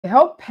to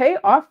help pay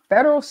off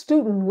federal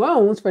student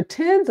loans for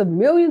tens of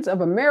millions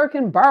of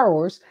American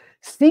borrowers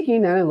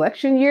seeking an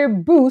election year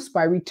boost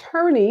by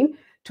returning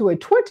to a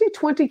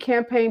 2020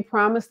 campaign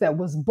promise that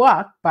was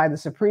blocked by the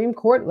Supreme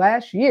Court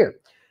last year.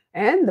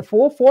 And the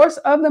full force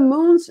of the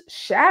moon's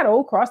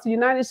shadow crossed the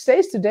United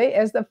States today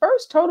as the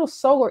first total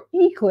solar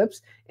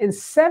eclipse in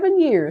 7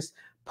 years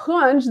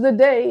plunged the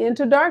day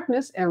into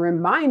darkness and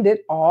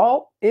reminded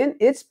all in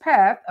its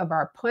path of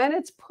our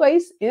planet's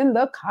place in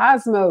the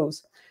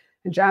cosmos.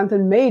 And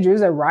Jonathan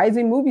Majors, a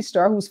rising movie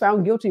star who was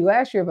found guilty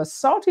last year of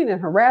assaulting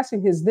and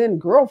harassing his then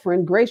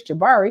girlfriend, Grace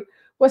Jabari,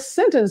 was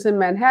sentenced in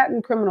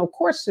Manhattan criminal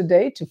courts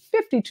today to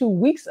 52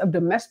 weeks of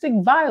domestic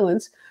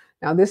violence.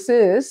 Now, this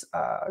is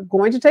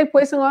going to take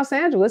place in Los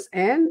Angeles,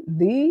 and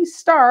the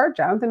star,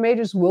 Jonathan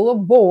Majors, will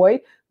avoid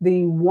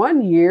the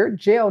 1 year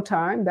jail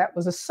time that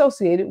was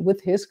associated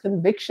with his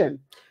conviction.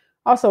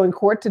 Also in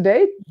court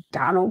today,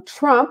 Donald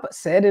Trump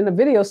said in a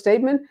video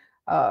statement,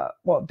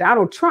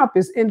 Donald Trump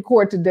is in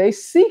court today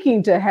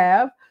seeking to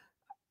have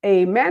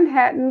a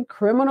Manhattan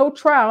criminal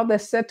trial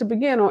that's set to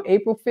begin on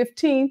April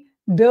 15,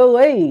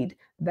 delayed.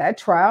 That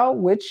trial,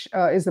 which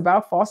is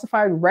about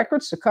falsified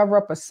records to cover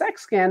up a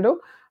sex scandal,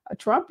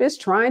 Trump is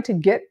trying to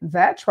get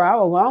that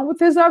trial, along with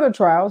his other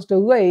trials,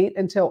 delayed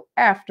until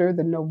after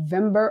the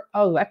November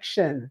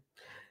election.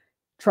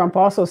 Trump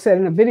also said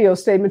in a video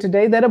statement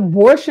today that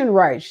abortion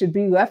rights should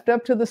be left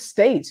up to the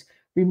states,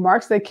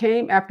 remarks that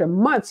came after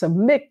months of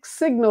mixed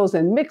signals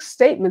and mixed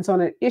statements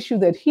on an issue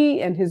that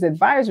he and his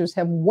advisors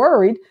have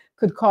worried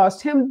could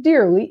cost him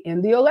dearly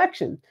in the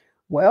election.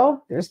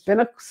 Well, there's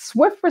been a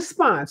swift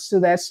response to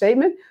that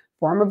statement.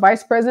 Former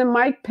Vice President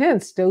Mike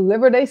Pence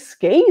delivered a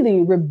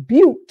scathing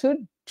rebuke to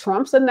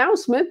Trump's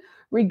announcement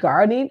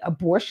regarding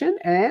abortion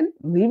and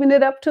leaving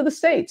it up to the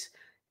states.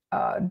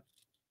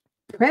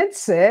 Pence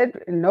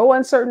said in no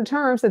uncertain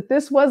terms that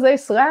this was a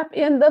slap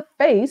in the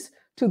face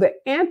to the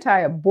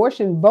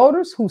anti-abortion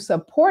voters who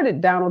supported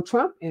Donald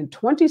Trump in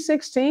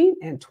 2016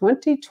 and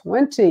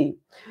 2020.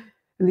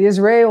 And the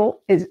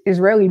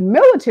Israeli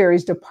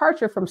military's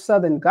departure from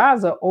southern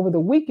Gaza over the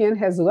weekend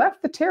has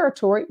left the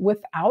territory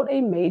without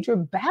a major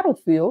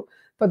battlefield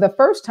for the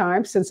first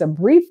time since a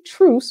brief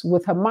truce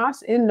with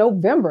Hamas in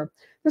November.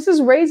 This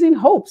is raising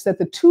hopes that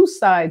the two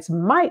sides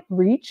might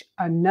reach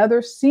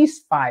another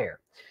ceasefire.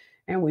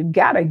 And we've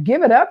got to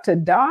give it up to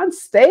Dawn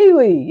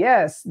Staley.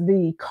 Yes,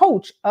 the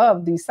coach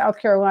of the South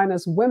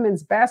Carolina's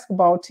women's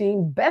basketball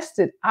team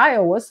bested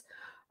Iowa's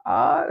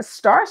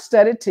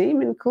star-studded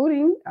team,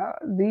 including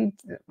the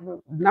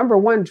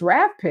 #1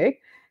 draft pick.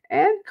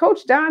 And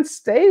Coach Dawn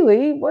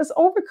Staley was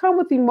overcome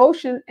with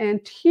emotion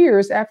and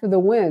tears after the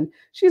win.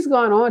 She's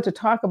gone on to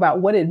talk about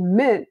what it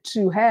meant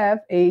to have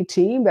a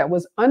team that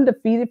was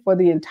undefeated for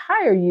the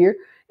entire year.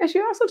 And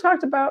she also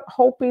talked about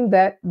hoping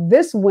that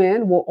this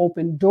win will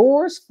open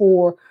doors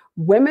for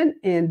women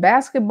in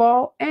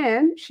basketball.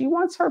 And she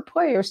wants her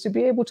players to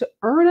be able to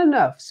earn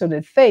enough so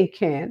that they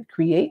can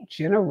create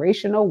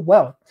generational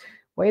wealth.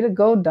 Way to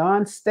go,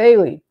 Dawn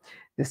Staley.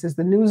 This is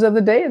the news of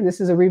the day, and this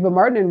is Areva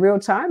Martin in real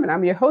time, and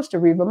I'm your host,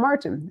 Areva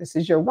Martin. This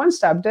is your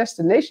one-stop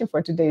destination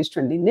for today's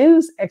trending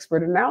news,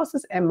 expert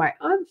analysis, and my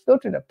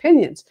unfiltered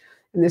opinions.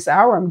 In this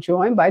hour, I'm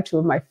joined by two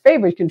of my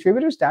favorite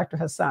contributors, Dr.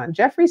 Hassan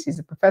Jeffries. He's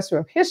a professor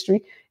of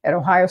history at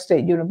Ohio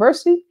State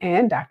University,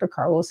 and Dr.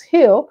 Carlos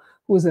Hill,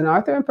 who is an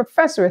author and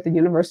professor at the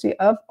University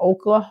of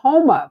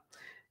Oklahoma.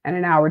 And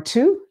in hour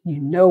two,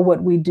 you know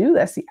what we do.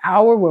 That's the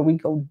hour where we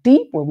go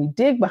deep, where we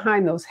dig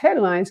behind those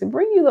headlines and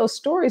bring you those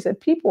stories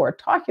that people are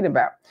talking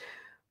about.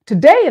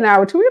 Today in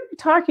hour two, we're going to be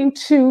talking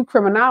to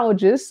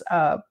criminologist,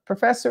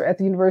 professor at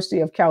the University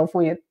of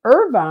California at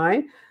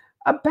Irvine,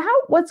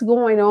 about what's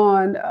going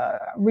on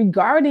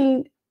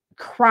regarding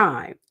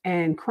crime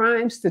and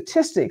crime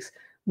statistics.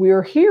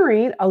 We're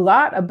hearing a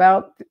lot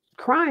about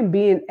crime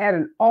being at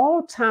an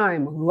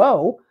all-time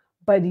low,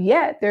 but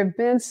yet there have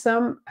been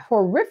some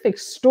horrific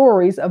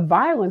stories of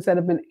violence that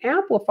have been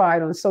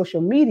amplified on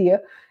social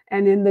media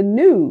and in the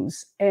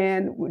news.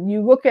 And when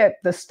you look at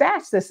the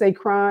stats that say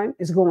crime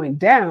is going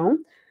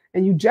down,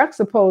 and you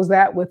juxtapose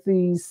that with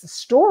these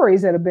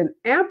stories that have been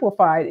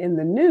amplified in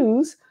the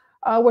news,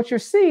 what you're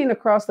seeing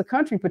across the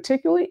country,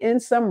 particularly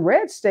in some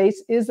red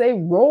states, is a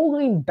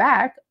rolling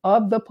back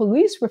of the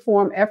police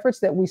reform efforts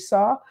that we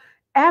saw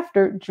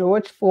after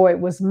George Floyd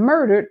was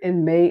murdered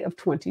in May of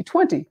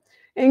 2020.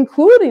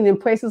 Including in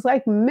places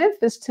like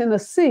Memphis,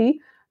 Tennessee,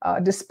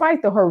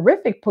 despite the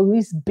horrific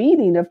police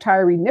beating of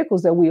Tyree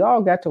Nichols that we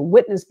all got to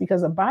witness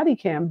because of body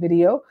cam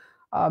video.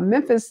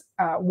 Memphis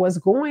was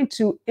going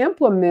to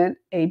implement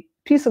a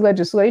piece of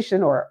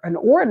legislation or an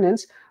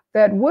ordinance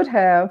that would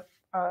have,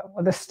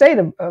 the state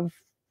of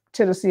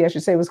Tennessee, I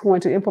should say, was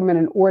going to implement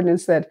an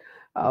ordinance that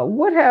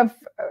would have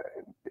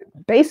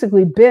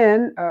basically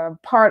been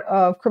part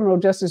of criminal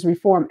justice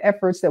reform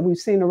efforts that we've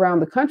seen around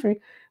the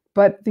country.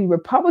 But the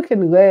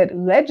Republican-led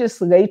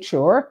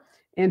legislature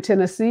in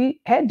Tennessee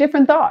had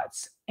different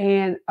thoughts.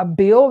 And a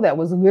bill that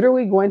was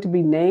literally going to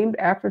be named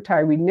after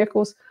Tyree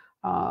Nichols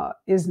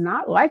is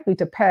not likely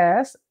to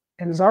pass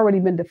and has already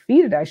been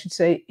defeated, I should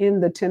say, in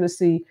the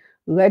Tennessee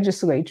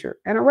legislature.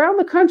 And around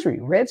the country,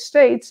 red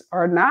states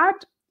are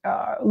not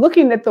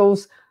looking at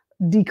those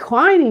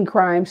declining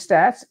crime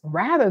stats.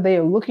 Rather, they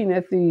are looking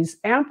at these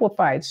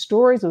amplified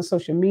stories on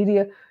social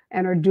media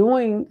and are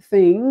doing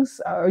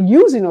things, or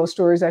using those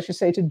stories, I should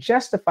say, to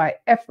justify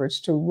efforts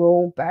to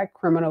roll back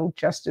criminal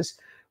justice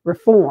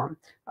reform.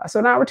 So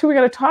now we're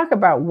going to talk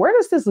about, where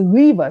does this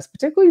leave us,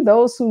 particularly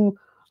those who,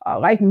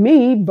 like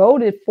me,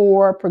 voted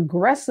for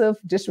progressive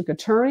district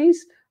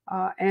attorneys,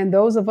 and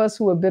those of us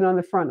who have been on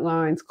the front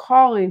lines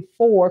calling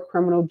for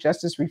criminal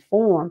justice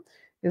reform.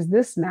 Is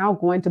this now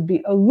going to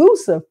be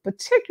elusive,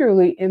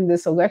 particularly in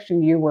this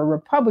election year where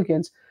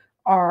Republicans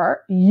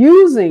are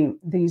using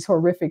these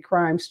horrific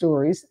crime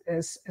stories,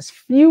 as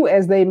few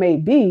as they may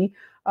be,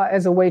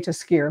 as a way to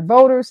scare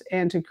voters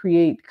and to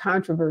create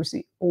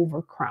controversy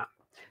over crime?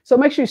 So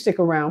make sure you stick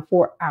around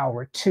for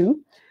hour two.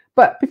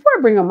 But before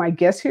I bring on my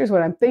guest, here's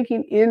what I'm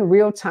thinking in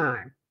real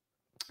time.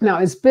 Now,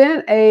 it's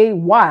been a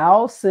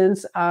while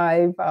since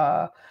I've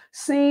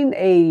seen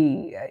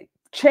a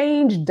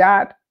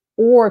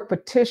change.org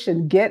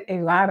petition get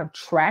a lot of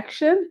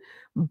traction,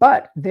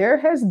 but there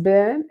has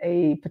been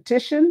a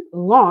petition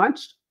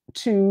launched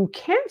to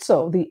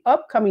cancel the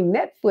upcoming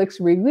Netflix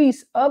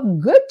release of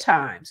Good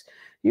Times.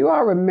 You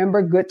all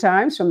remember Good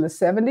Times from the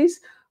 70s?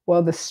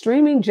 Well, the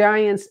streaming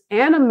giant's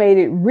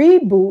animated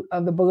reboot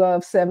of the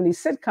beloved 70s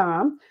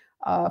sitcom,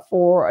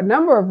 for a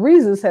number of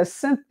reasons, has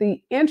sent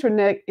the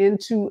internet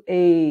into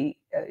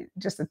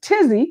just a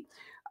tizzy.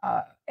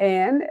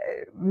 And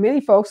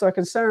many folks are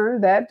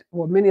concerned that,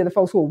 well, many of the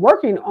folks who are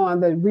working on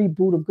the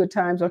reboot of Good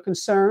Times are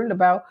concerned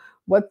about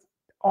what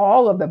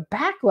all of the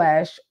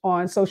backlash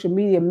on social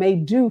media may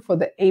do for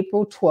the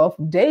April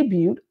 12th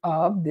debut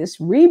of this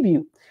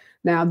reboot.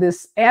 Now,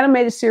 this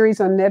animated series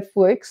on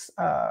Netflix,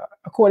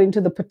 according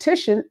to the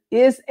petition,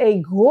 is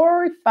a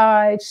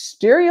glorified,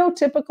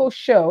 stereotypical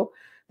show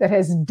that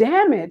has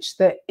damaged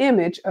the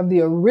image of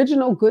the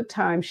original Good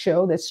Times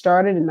show that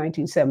started in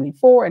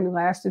 1974 and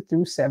lasted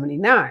through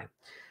 79.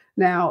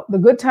 Now, the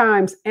Good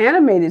Times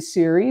animated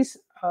series,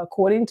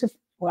 according to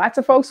lots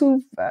of folks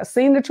who've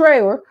seen the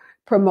trailer,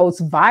 promotes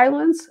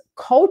violence,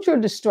 cultural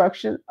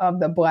destruction of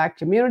the Black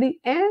community,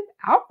 and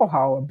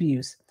alcohol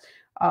abuse.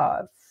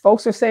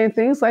 Folks are saying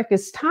things like,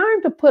 it's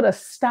time to put a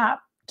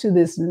stop to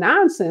this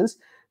nonsense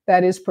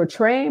that is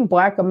portraying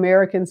Black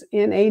Americans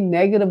in a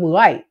negative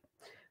light.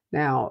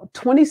 Now,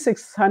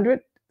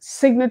 2,600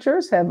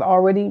 signatures have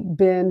already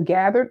been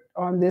gathered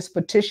on this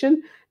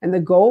petition, and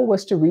the goal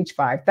was to reach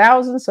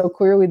 5,000. So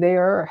clearly they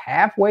are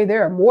halfway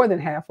there, or more than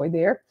halfway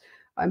there.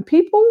 And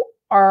people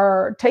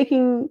are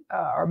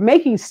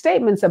making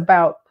statements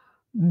about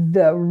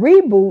the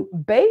reboot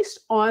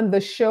based on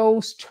the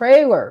show's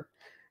trailer.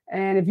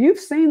 And if you've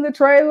seen the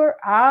trailer,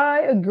 I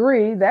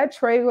agree that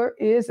trailer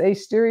is a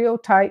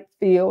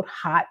stereotype-filled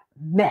hot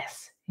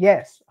mess.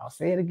 Yes, I'll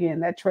say it again.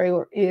 That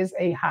trailer is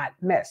a hot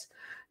mess.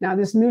 Now,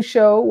 this new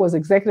show was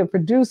executive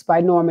produced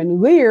by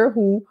Norman Lear,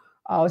 who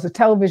was a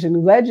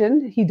television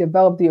legend. He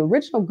developed the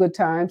original Good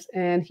Times,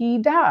 and he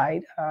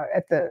died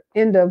at the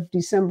end of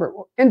December,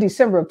 in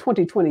December of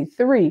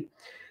 2023.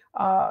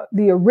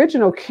 The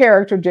original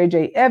character,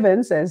 J.J.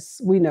 Evans, as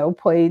we know,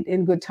 played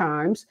in Good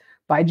Times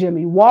by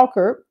Jimmy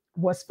Walker,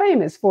 was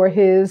famous for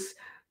his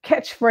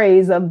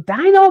catchphrase of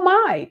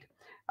dynamite.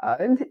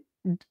 And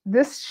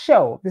this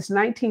show, this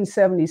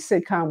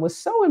 1970s sitcom, was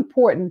so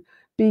important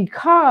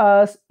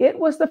because it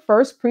was the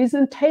first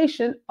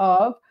presentation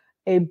of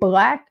a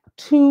Black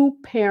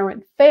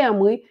two-parent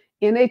family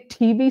in a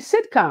TV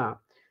sitcom.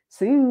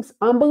 Seems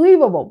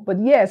unbelievable,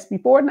 but yes,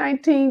 before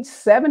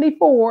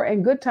 1974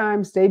 and Good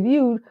Times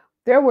debuted,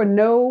 there were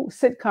no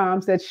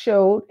sitcoms that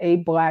showed a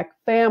Black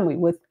family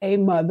with a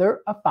mother,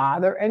 a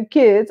father, and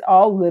kids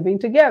all living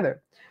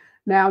together.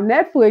 Now,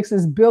 Netflix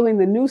is billing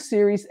the new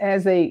series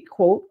as a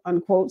quote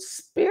unquote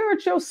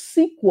spiritual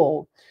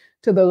sequel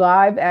to the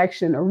live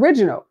action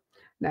original.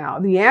 Now,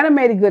 the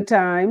animated Good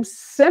Times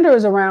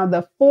centers around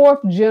the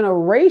fourth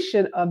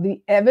generation of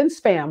the Evans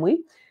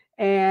family.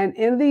 And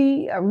in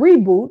the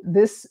reboot,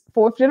 this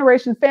fourth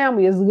generation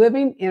family is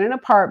living in an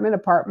apartment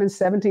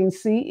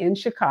 17C in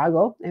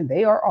Chicago. And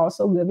they are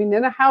also living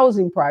in a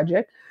housing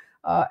project,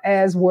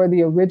 as were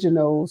the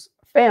original's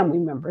family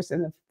members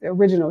in the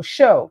original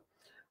show.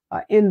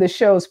 In the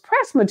show's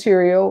press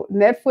material,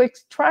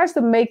 Netflix tries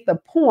to make the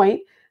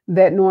point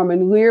that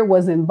Norman Lear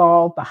was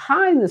involved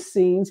behind the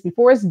scenes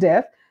before his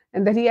death,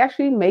 and that he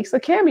actually makes a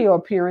cameo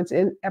appearance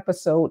in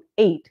episode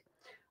 8.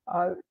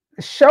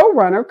 The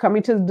showrunner,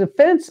 coming to the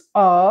defense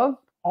of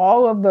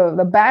all of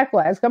the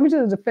backlash, coming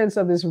to the defense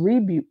of this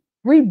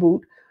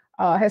reboot,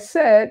 has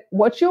said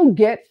what you'll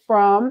get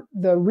from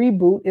the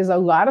reboot is a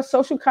lot of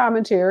social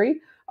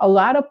commentary, a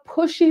lot of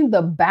pushing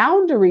the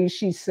boundaries,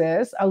 she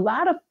says, a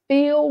lot of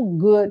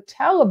feel-good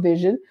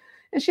television.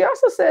 And she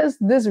also says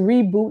this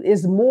reboot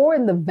is more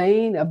in the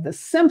vein of The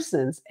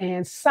Simpsons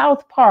and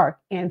South Park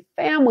and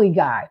Family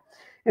Guy.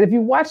 And if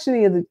you watch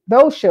any of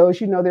those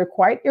shows, you know they're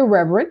quite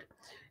irreverent.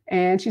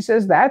 And she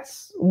says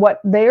that's what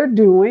they're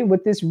doing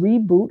with this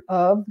reboot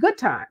of Good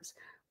Times.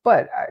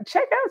 But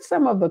check out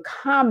some of the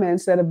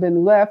comments that have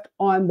been left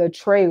on the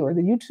trailer,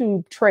 the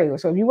YouTube trailer.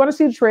 So if you want to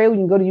see the trailer,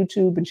 you can go to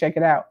YouTube and check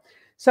it out.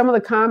 Some of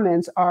the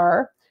comments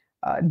are,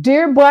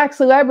 dear Black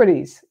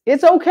celebrities,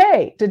 it's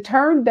okay to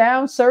turn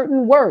down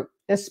certain work,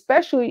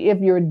 especially if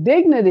your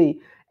dignity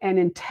and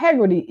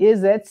integrity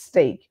is at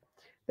stake.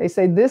 They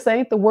say this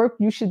ain't the work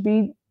you should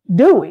be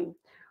doing.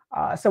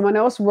 Someone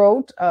else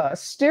wrote,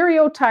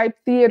 Stereotype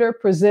Theater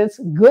presents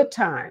Good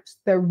Times,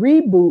 the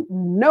reboot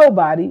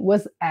nobody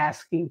was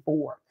asking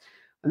for.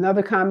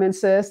 Another comment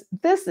says,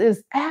 this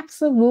is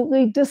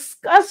absolutely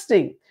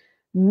disgusting.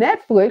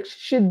 Netflix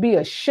should be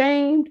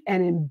ashamed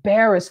and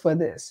embarrassed for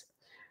this.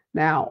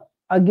 Now,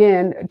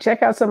 again,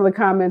 check out some of the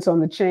comments on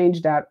the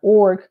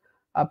change.org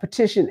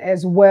petition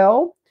as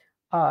well.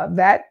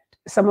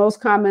 Some of those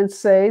comments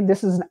say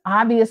this is an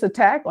obvious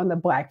attack on the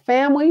Black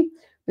family.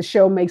 The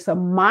show makes a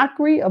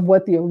mockery of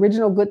what the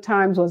original Good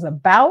Times was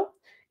about.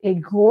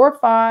 It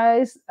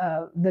glorifies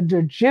the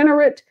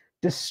degenerate,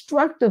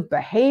 destructive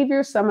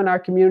behavior some in our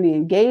community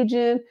engage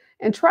in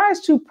and tries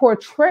to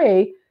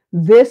portray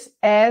this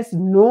as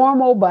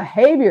normal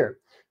behavior.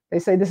 They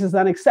say this is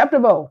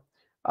unacceptable.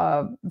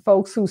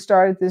 Folks who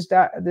started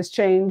this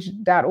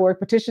change.org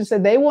petition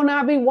said they will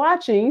not be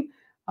watching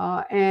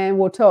and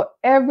will tell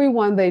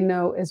everyone they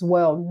know as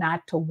well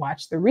not to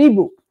watch the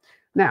reboot.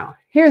 Now,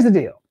 here's the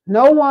deal.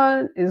 No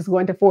one is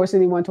going to force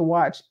anyone to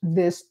watch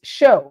this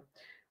show.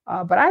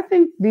 But I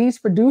think these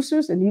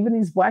producers and even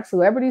these Black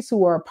celebrities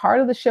who are a part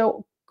of the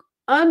show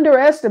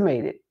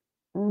underestimated,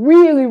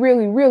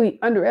 really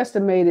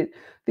underestimated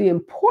the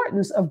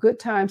importance of Good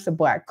Times to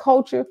Black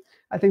culture.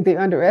 I think they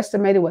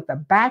underestimated what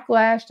the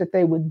backlash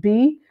that would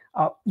be.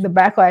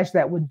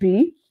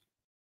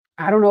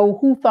 I don't know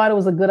who thought it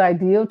was a good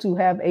idea to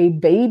have a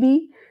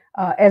baby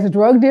as a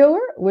drug dealer,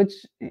 which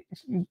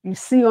you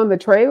see on the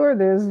trailer.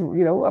 There's,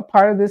 a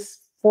part of this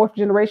fourth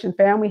generation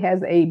family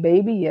has a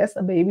baby. Yes,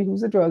 a baby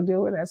who's a drug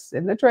dealer. That's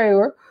in the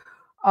trailer.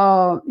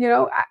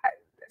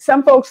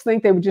 Some folks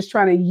think they were just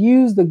trying to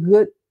use the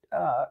Good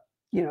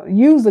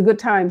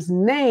Times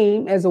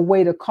name as a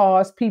way to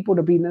cause people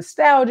to be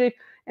nostalgic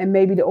and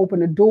maybe to open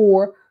the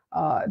door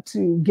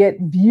to get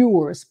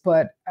viewers.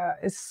 But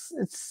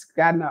it's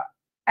gotten an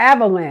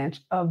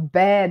avalanche of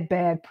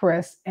bad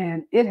press,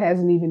 and it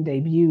hasn't even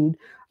debuted.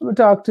 I'm going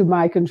to talk to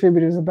my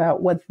contributors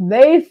about what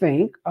they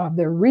think of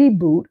the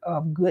reboot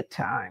of Good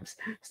Times.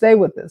 Stay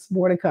with us.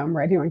 More to come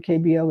right here on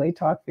KBLA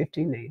Talk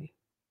 1580.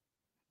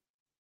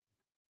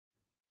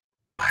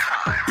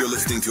 You're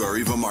listening to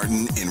Areva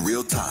Martin in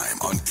real time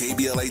on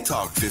KBLA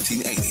Talk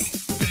 1580.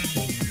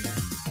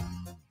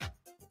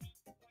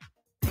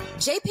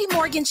 JP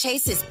Morgan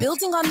Chase is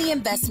building on the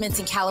investments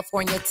in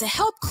California to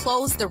help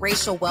close the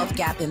racial wealth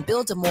gap and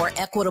build a more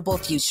equitable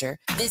future.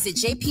 Visit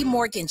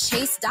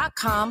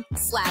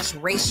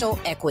jpmorganchase.com/racial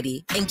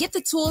equity and get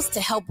the tools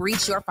to help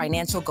reach your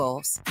financial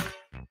goals.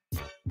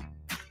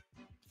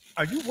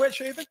 Are you wet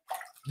shaving?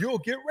 You'll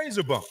get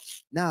razor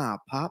bumps. Nah,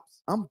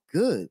 Pops, I'm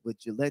good with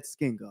Gillette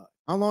Skin Guard.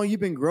 How long you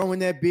been growing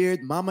that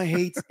beard Mama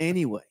hates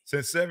anyway?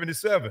 Since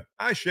 77.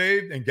 I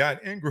shaved and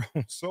got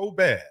ingrown so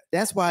bad.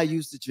 That's why I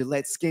use the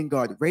Gillette Skin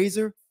Guard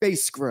razor,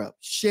 face scrub,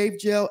 shave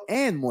gel,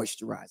 and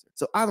moisturizer.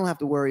 So I don't have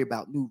to worry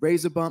about new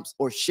razor bumps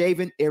or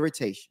shaving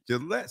irritation.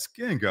 Gillette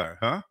Skin Guard,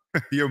 huh?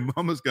 Your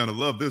mama's gonna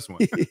love this one.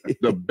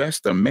 The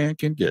best a man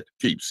can get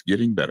keeps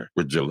getting better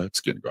with Gillette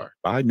Skin Guard.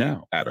 Buy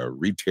now at a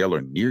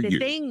retailer near you. The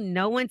thing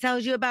no one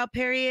tells you about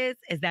periods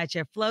is that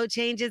your flow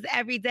changes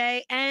every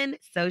day, and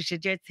so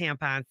should your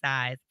tampon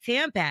size.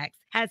 Tampax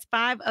has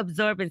 5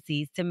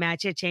 absorbencies to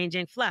match your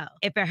changing flow.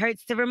 If it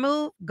hurts to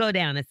remove, go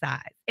down a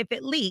size. If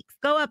it leaks,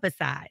 go up a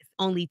size.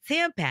 Only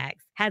Tampax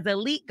has a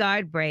leak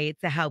guard braid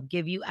to help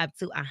give you up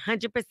to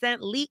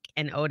 100% leak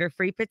and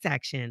odor-free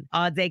protection.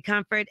 All-day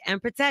comfort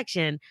and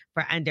protection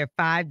for under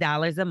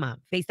 $5 a month.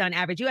 Based on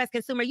average U.S.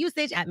 consumer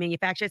usage at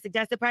manufacturer's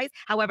suggested price.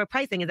 However,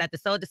 pricing is at the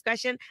sole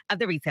discretion of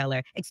the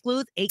retailer.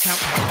 Excludes 8-count.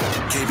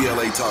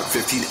 KBLA Talk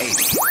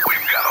 1580.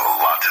 We've got a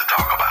lot to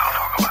talk about.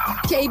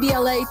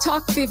 KBLA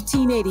Talk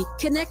 1580,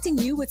 connecting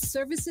you with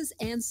services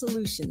and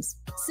solutions.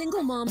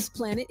 Single Moms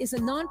Planet is a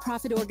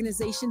nonprofit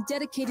organization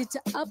dedicated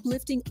to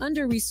uplifting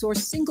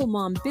under-resourced single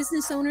mom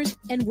business owners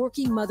and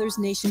working mothers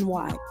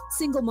nationwide.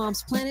 Single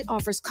Moms Planet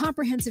offers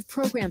comprehensive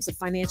programs of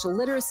financial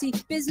literacy,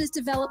 business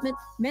development,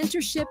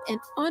 mentorship, and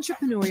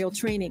entrepreneurial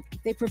training.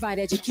 They provide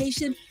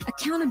education,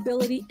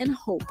 accountability, and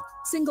hope.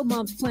 Single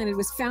Moms Planet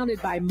was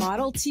founded by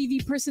model,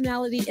 TV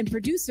personality, and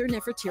producer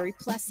Nefertiri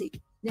Plessy.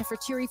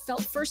 Nefertiri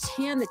felt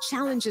firsthand the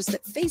challenges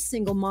that face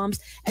single moms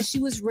as she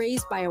was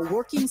raised by a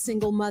working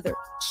single mother.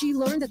 She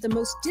learned that the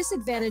most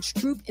disadvantaged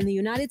group in the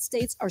United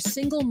States are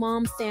single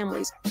mom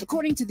families.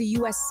 According to the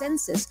U.S.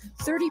 Census,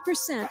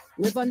 30%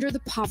 live under the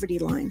poverty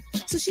line.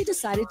 So she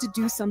decided to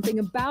do something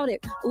about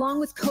it, along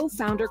with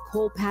co-founder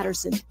Cole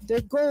Patterson. Their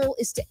goal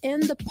is to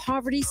end the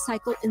poverty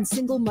cycle in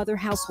single mother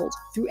households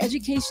through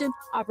education,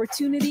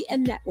 opportunity,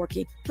 and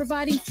networking,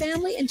 providing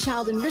family and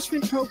child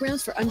enrichment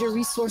programs for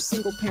under-resourced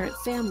single parent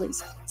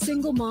families.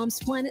 Single Moms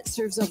Planet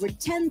serves over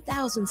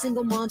 10,000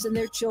 single moms and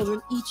their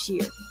children each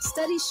year.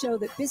 Studies show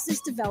that business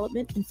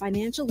development and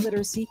financial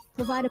literacy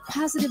provide a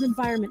positive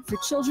environment for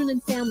children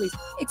and families,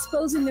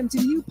 exposing them to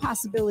new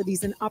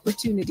possibilities and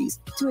opportunities.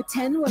 To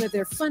attend one of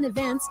their fun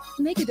events,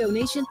 make a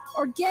donation,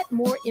 or get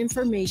more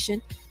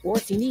information, or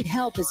if you need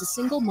help as a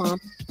single mom,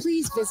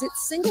 please visit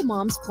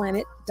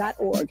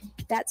singlemomsplanet.org.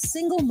 That's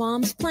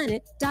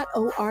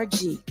singlemomsplanet.org.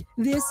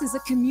 This is a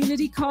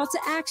community call to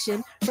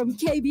action from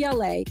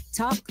KBLA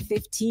Talk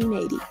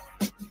 1580.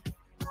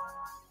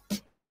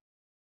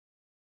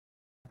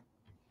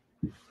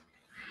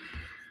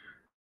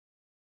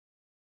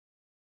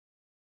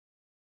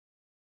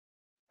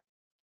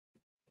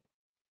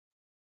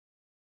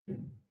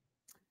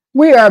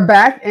 We are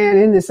back, and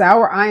in this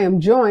hour, I am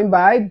joined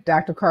by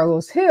Dr.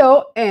 Carlos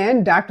Hill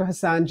and Dr.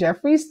 Hassan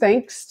Jeffries.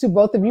 Thanks to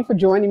both of you for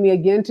joining me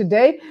again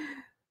today.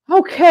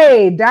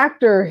 Okay,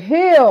 Dr.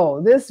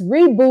 Hill, this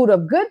reboot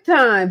of Good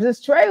Times,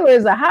 this trailer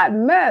is a hot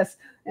mess,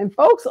 and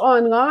folks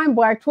online,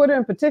 Black Twitter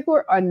in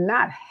particular, are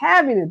not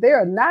having it. They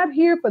are not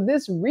here for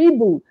this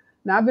reboot.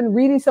 Now, I've been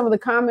reading some of the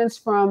comments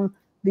from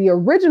the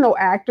original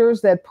actors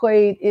that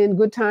played in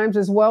Good Times,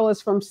 as well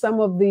as from some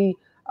of the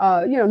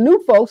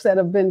new folks that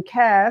have been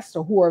cast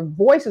or who are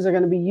voices are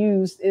going to be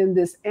used in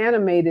this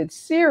animated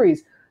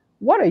series.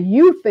 What are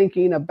you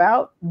thinking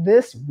about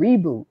this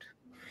reboot?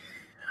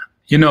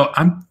 You know,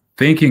 I'm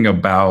thinking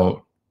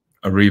about,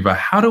 Areva,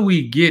 how do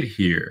we get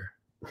here?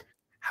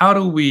 How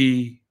do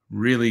we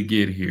really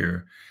get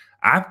here?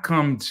 I've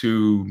come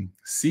to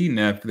see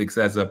Netflix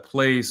as a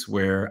place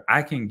where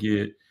I can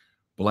get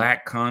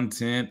Black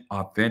content,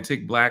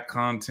 authentic Black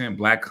content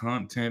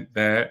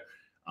that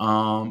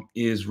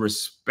is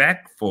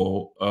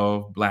respectful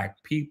of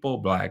Black people,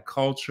 Black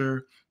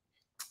culture.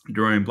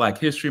 During Black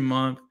History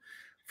Month,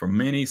 for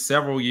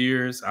several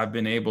years, I've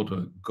been able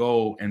to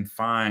go and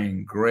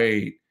find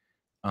great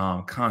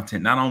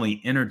content, not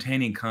only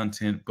entertaining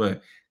content,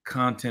 but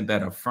content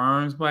that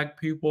affirms Black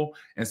people.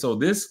 And so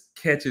this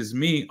catches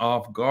me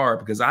off guard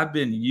because I've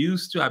been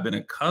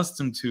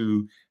accustomed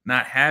to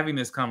not having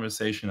this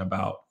conversation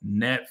about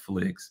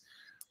Netflix.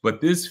 But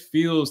this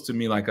feels to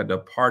me like a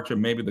departure.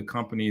 Maybe the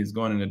company is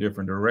going in a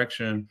different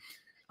direction.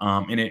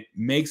 And it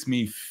makes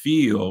me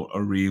feel,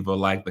 Areva,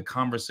 like the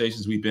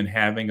conversations we've been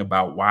having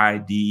about why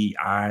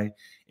DEI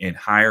in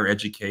higher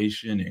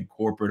education in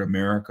corporate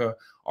America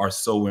are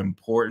so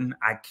important.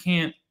 I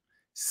can't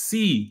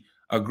see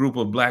a group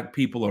of Black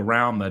people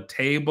around the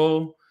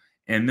table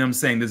and them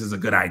saying this is a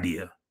good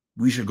idea.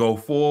 We should go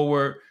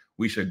forward.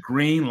 We should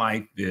green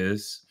light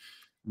this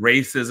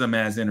racism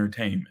as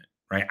entertainment,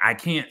 right? I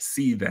can't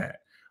see that.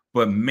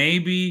 But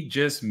maybe,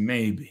 just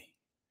maybe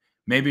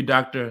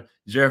Dr.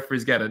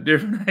 Jeffries got a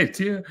different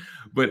idea.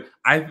 But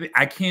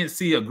I can't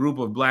see a group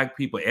of Black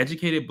people,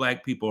 educated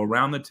Black people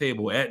around the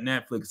table at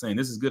Netflix saying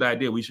this is a good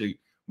idea. We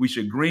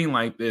should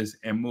greenlight this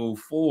and move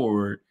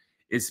forward.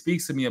 It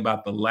speaks to me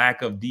about the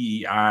lack of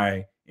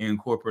DEI in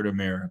corporate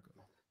America.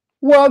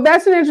 Well,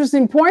 that's an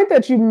interesting point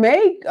that you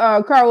make,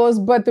 Carlos.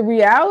 But the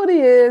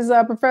reality is,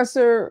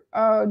 Professor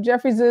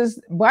Jeffries, is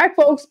Black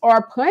folks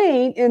are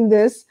playing in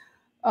this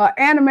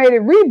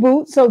animated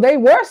reboot. So they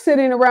were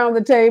sitting around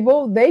the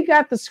table. They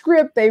got the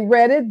script. They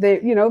read it,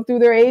 through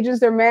their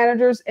agents, their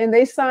managers, and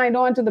they signed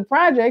on to the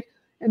project.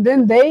 And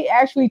then they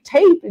actually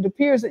tape. It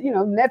appears that,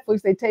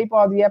 Netflix, they tape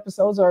all the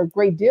episodes or a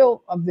great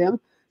deal of them.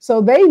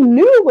 So they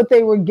knew what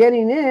they were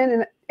getting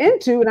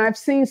into. And I've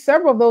seen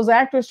several of those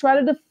actors try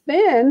to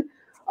defend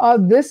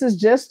this is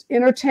just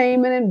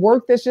entertainment and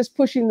work that's just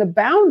pushing the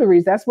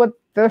boundaries. That's what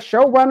the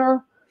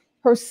showrunner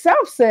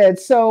herself said.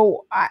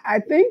 So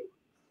I think,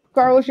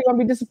 Carlos, you're going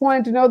to be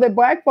disappointed to know that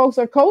Black folks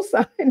are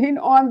co-signing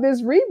on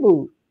this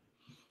reboot.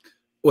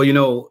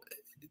 Well,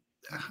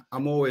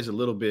 I'm always a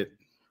little bit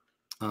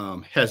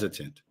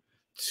hesitant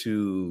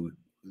to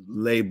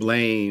lay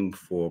blame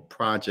for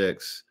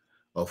projects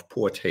of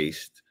poor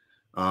taste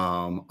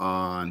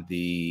on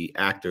the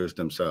actors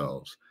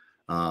themselves.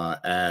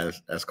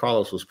 As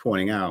Carlos was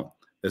pointing out,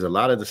 there's a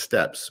lot of the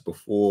steps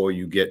before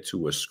you get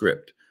to a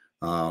script.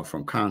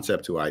 From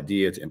concept to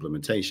idea to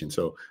implementation.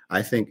 So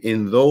I think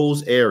in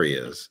those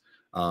areas,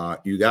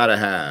 you got to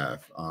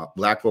have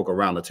Black folk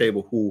around the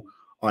table who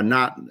are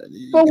not.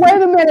 But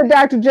wait a minute,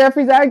 Dr.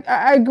 Jeffries,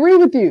 I agree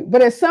with you.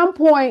 But at some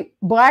point,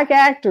 Black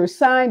actors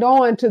signed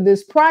on to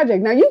this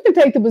project. Now, you can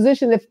take the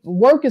position if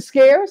work is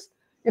scarce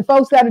and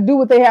folks got to do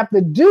what they have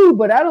to do,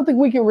 but I don't think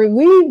we can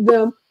relieve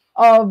them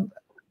of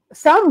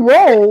some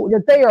role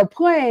that they are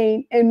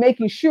playing in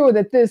making sure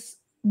that this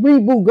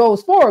reboot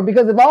goes forward.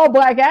 Because if all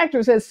Black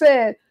actors had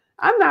said,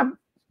 I'm not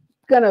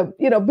gonna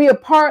be a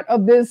part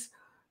of this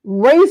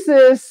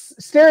racist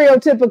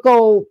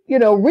stereotypical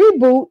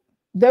reboot,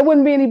 there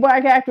wouldn't be any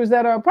Black actors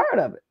that are a part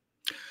of it.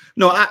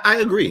 No, I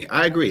agree.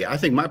 I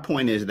think my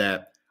point is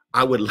that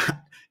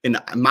in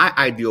my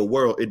ideal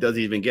world, it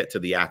doesn't even get to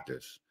the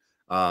actors,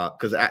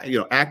 because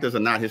actors are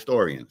not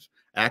historians.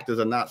 Actors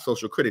are not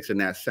social critics in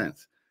that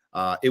sense.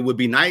 It would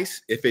be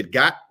nice if it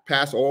got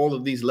past all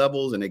of these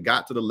levels and it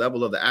got to the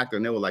level of the actor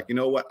and they were like, you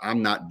know what,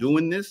 I'm not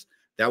doing this.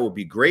 That would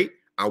be great.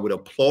 I would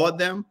applaud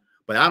them,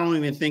 but I don't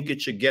even think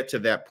it should get to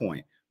that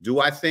point. Do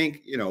I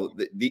think, you know,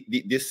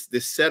 this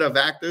set of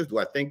actors, do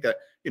I think that,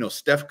 you know,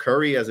 Steph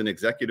Curry as an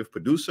executive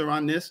producer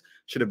on this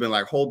should have been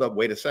like, hold up,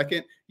 wait a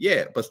second?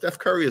 Yeah, but Steph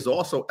Curry is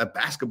also a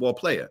basketball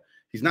player.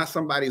 He's not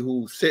somebody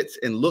who sits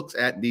and looks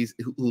at these,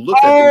 who looks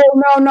at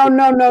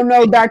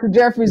no, Dr.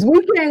 Jeffries.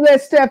 We can't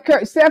let Steph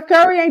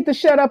Curry ain't the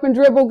shut up and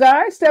dribble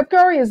guy. Steph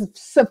Curry is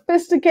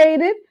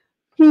sophisticated.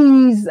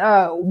 He's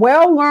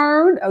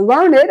learned.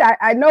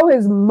 I know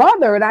his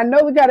mother, and I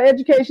know the kind of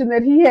education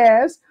that he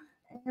has.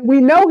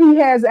 We know he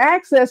has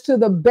access to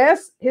the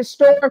best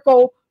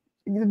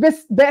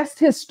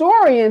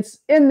historians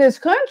in this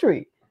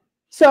country.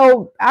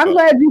 So I'm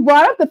glad you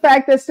brought up the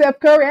fact that Steph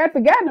Curry, I'd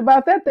forgotten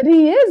about that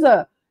he is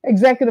a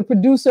executive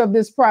producer of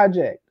this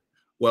project.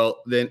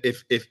 Well, then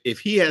if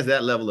he has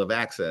that level of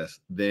access,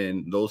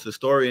 then those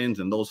historians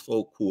and those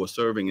folk who are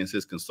serving as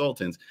his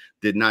consultants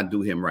did not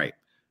do him right.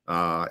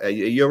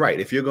 You're right.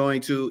 If you're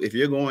going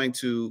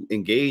to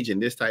engage in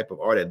this type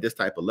of art at this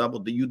type of level,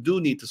 then you do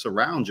need to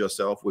surround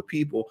yourself with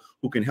people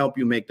who can help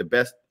you make the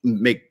best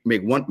make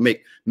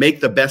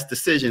the best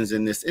decisions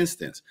in this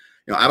instance.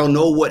 You know, I don't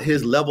know what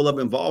his level of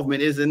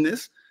involvement is in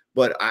this,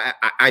 but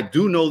I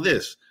do know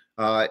this.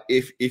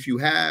 If you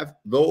have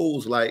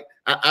those, like,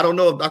 I don't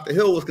know if Dr.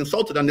 Hill was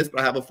consulted on this, but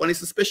I have a funny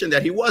suspicion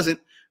that he wasn't,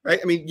 right?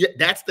 I mean,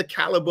 that's the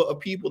caliber of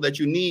people that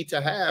you need to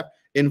have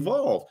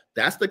involved.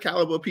 That's the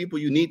caliber of people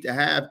you need to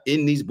have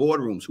in these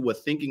boardrooms who are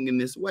thinking in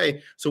this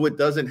way, so it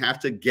doesn't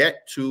have to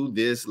get to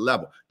this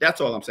level.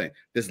 That's all I'm saying.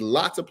 There's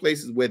lots of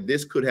places where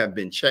this could have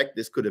been checked,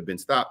 this could have been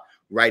stopped.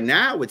 Right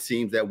now, it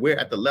seems that we're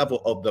at the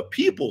level of the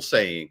people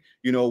saying,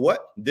 you know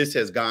what, this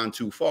has gone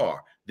too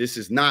far. This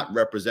is not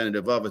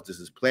representative of us. This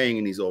is playing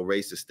in these old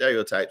racist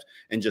stereotypes.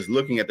 And just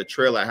looking at the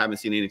trailer, I haven't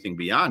seen anything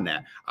beyond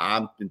that.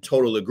 I'm in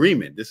total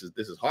agreement. This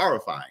is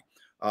horrifying.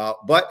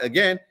 But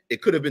again,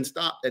 it could have been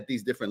stopped at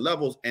these different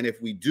levels. And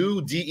if we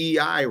do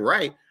DEI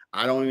right,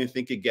 I don't even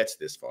think it gets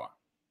this far.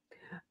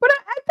 But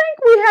I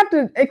think we have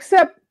to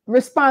accept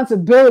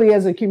responsibility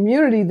as a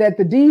community that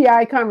the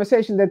DEI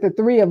conversation that the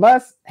three of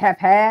us have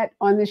had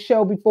on this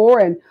show before,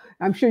 and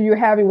I'm sure you're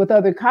having with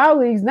other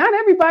colleagues, not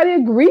everybody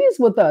agrees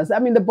with us. I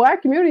mean, the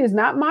Black community is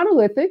not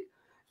monolithic,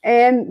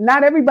 and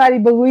not everybody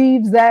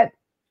believes that,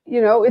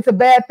 you know, it's a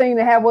bad thing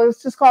to have, well,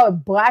 let's just call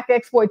it Black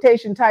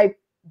exploitation type,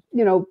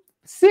 you know,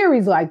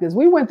 series like this.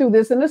 We went through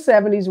this in the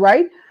 70s,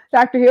 right?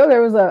 Dr. Hill,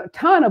 there was a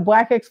ton of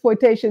Black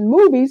exploitation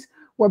movies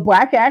where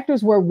Black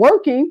actors were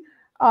working.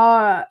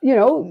 You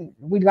know,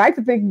 we'd like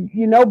to think,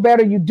 you know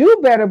better, you do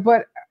better,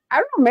 but I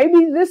don't know,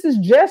 maybe this is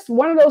just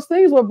one of those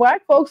things where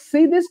Black folks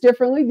see this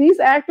differently. These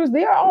actors,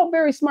 they are all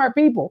very smart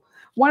people.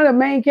 One of the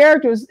main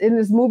characters in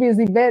this movie is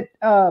Yvette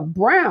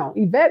Brown.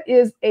 Yvette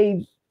is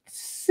a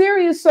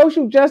serious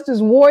social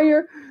justice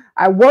warrior.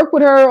 I worked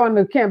with her on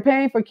the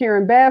campaign for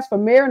Karen Bass for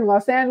mayor in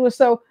Los Angeles.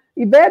 So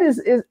Yvette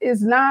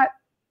is not,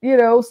 you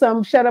know,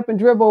 some shut up and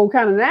dribble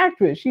kind of an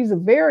actress. She's a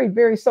very,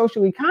 very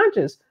socially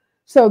conscious.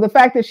 So the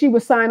fact that she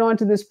was signed on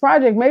to this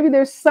project, maybe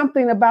there's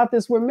something about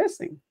this we're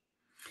missing.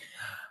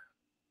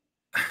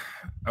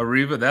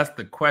 Areva, that's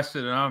the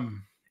question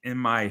I'm in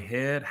my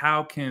head.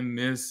 How can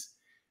this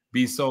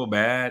be so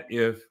bad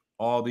if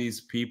all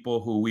these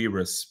people who we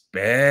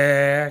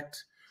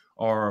respect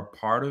are a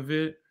part of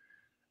it?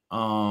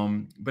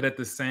 But at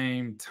the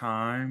same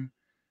time,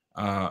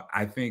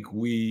 I think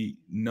we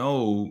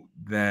know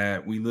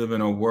that we live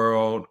in a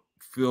world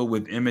filled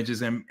with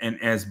images, and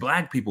as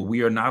Black people,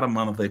 we are not a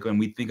monolith, and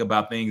we think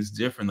about things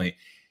differently.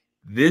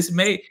 This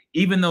may,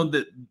 even though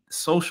the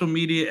social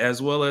media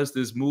as well as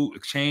this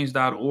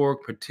change.org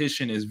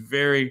petition is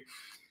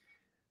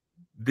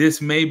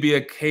this may be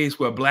a case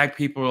where Black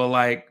people are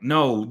like,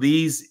 no,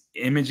 these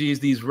images,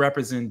 these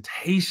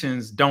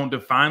representations don't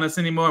define us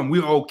anymore, and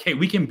we're okay.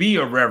 We can be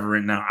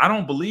irreverent now. I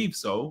don't believe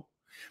so,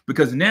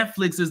 because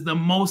Netflix is the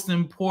most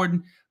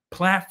important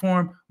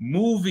platform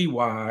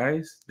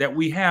movie-wise that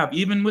we have,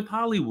 even with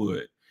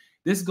Hollywood.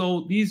 These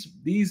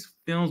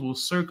films will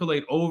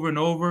circulate over and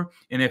over,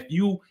 and if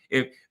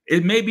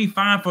it may be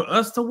fine for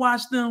us to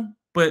watch them,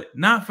 but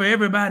not for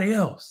everybody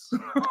else.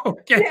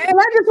 Okay. Yeah, and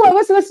I just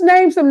want let's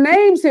name some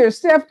names here.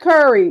 Steph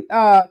Curry,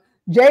 JB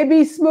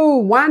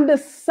Smoove, Wanda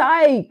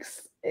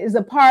Sykes is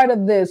a part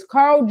of this.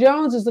 Carl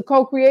Jones is the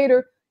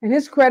co-creator, and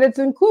his credits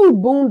include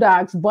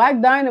Boondocks,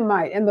 Black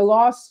Dynamite, and The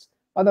Last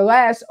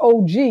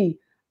OG.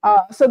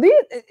 So these,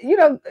 you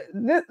know,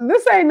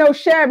 this ain't no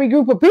shabby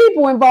group of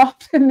people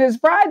involved in this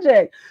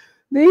project.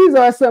 These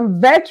are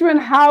some veteran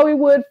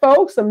Hollywood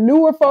folks, some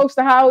newer folks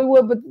to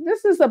Hollywood, but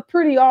this is a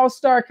pretty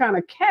all-star kind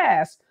of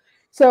cast.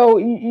 So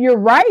you're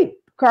right,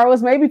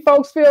 Carlos. Maybe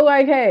folks feel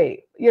like,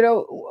 hey, you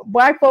know,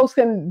 Black folks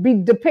can be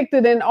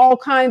depicted in all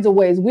kinds of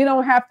ways. We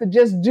don't have to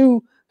just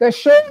do the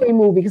Shirley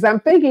movie, because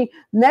I'm thinking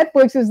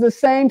Netflix is the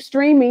same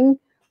streaming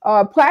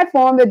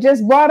platform that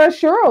just brought us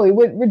Shirley,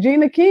 with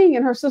Regina King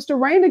and her sister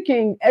Raina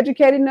King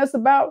educating us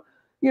about,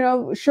 you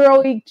know,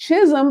 Shirley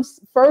Chisholm's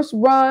first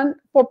run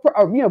for,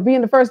 you know, being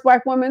the first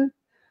Black woman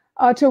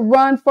to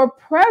run for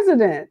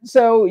president.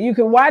 So you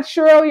can watch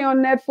Shirley on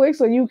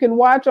Netflix, or you can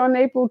watch on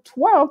April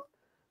 12th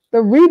the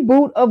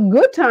reboot of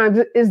Good Times.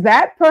 Is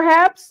that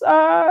perhaps,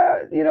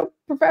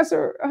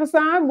 Professor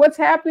Hassan, what's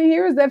happening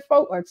here is that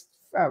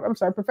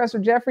Professor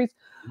Jeffries,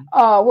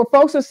 where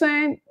folks are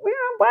saying,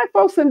 Black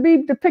folks can be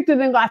depicted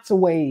in lots of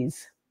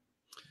ways.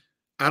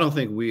 I don't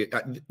think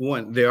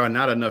there are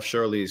not enough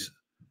Shirleys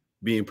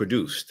being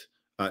produced,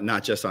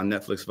 not just on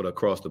Netflix, but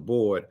across the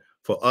board,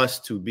 for us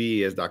to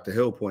be, as Dr.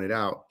 Hill pointed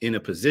out, in a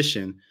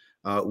position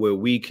where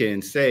we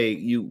can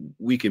say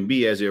we can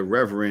be as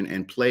irreverent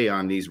and play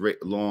on these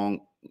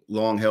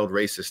long-held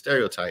racist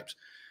stereotypes,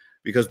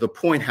 because the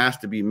point has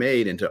to be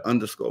made. And to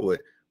underscore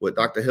what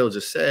Dr. Hill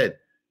just said,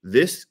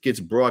 this gets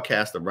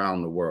broadcast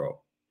around the world,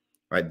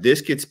 right?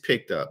 This gets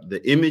picked up.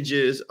 The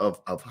images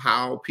of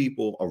how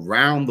people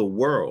around the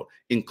world,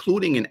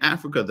 including in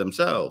Africa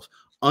themselves,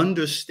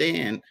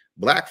 understand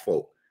Black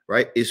folk,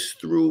 right, is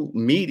through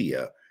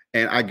media.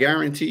 And I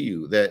guarantee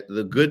you that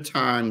the Good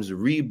Times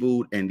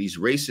reboot and these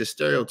racist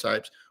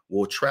stereotypes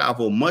will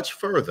travel much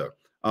further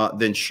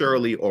than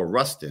Shirley or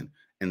Rustin.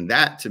 And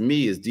that, to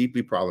me, is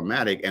deeply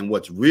problematic. And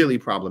what's really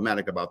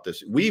problematic about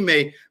this,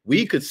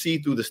 we could see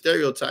through the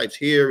stereotypes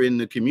here in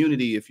the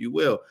community, if you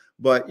will.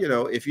 But,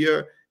 if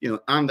you're,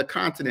 on the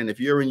continent, if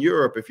you're in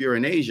Europe, if you're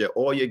in Asia,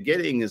 all you're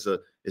getting is a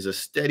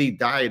steady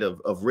diet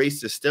of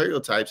racist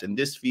stereotypes. And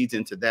this feeds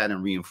into that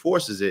and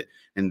reinforces it.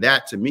 And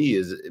that, to me,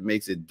 it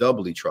makes it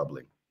doubly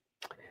troubling.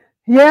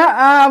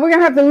 Yeah, we're going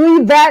to have to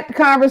leave that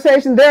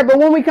conversation there. But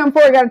when we come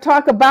forward, we got to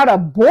talk about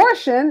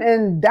abortion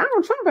and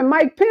Donald Trump and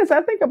Mike Pence.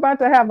 I think about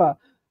to have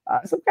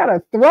some kind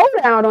of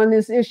throwdown on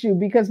this issue,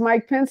 because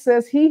Mike Pence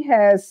says he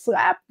has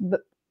slapped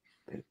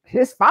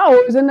his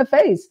followers in the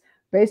face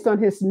based on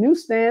his new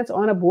stance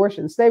on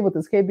abortion. Stay with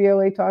us,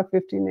 KBLA Talk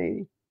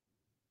 1580.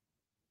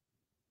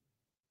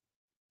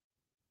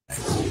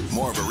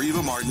 More of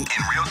Areva Martin in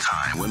real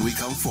time when we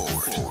come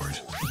forward.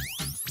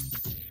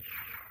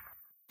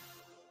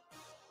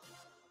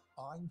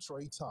 I'm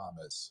Trey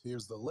Thomas.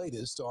 Here's the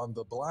latest on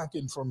the Black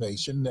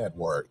Information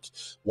Network.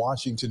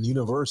 Washington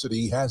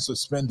University has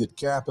suspended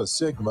Kappa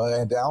Sigma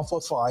and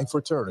Alpha Phi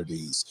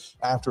fraternities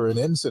after an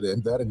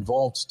incident that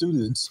involved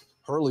students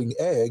hurling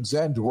eggs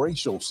and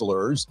racial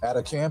slurs at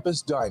a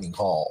campus dining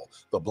hall.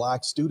 The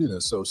Black Student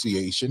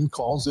Association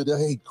calls it a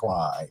hate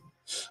crime.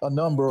 A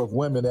number of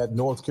women at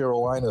North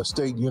Carolina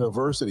State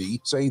University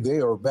say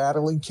they are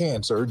battling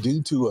cancer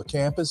due to a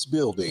campus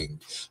building.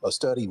 A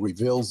study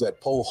reveals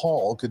that Poe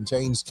Hall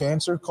contains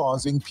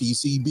cancer-causing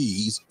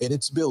PCBs in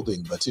its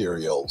building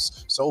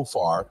materials. So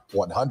far,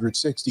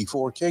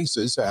 164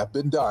 cases have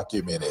been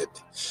documented.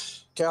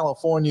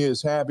 California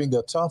is having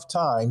a tough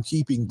time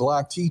keeping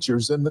Black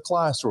teachers in the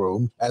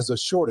classroom as a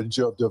shortage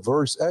of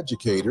diverse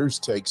educators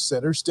takes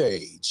center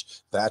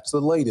stage. That's the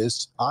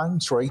latest. I'm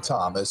Trey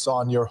Thomas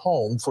on your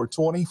home for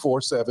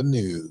 24/7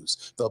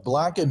 News, the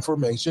Black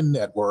Information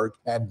Network,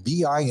 and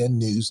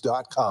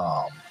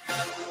BINnews.com.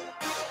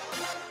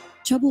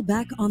 Trouble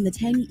back on the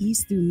 10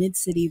 East through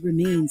Mid-City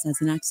remains as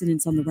an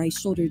accident on the right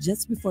shoulder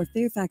just before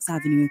Fairfax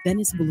Avenue,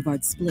 Venice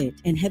Boulevard split,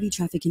 and heavy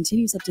traffic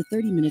continues up to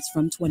 30 minutes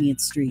from 20th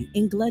Street.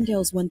 In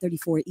Glendale's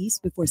 134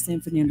 East before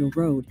San Fernando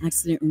Road,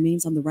 accident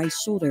remains on the right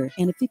shoulder,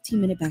 and a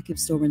 15-minute backup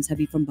still runs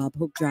heavy from Bob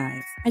Hope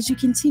Drive. As you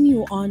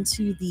continue on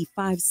to the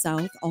 5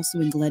 South, also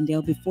in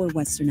Glendale before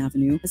Western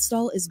Avenue, a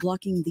stall is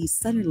blocking the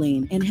center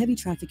lane, and heavy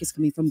traffic is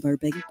coming from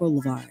Burbank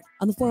Boulevard.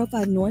 On the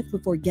 405 North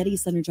before Getty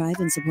Center Drive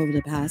and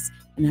Sepulveda Pass,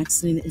 an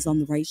accident is on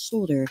the right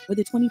shoulder with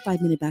a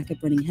 25-minute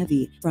backup running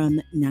heavy from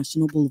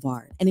National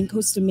Boulevard. And in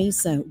Costa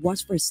Mesa,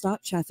 watch for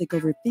stop traffic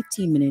over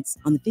 15 minutes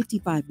on the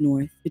 55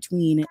 North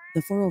between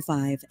the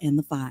 405 and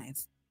the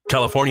 5.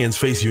 Californians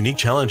face unique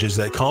challenges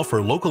that call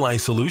for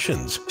localized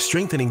solutions.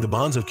 Strengthening the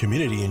bonds of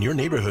community in your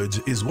neighborhoods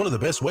is one of the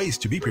best ways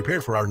to be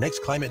prepared for our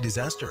next climate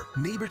disaster.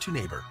 Neighbor to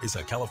Neighbor is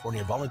a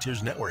California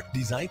volunteers network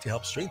designed to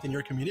help strengthen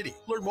your community.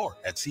 Learn more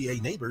at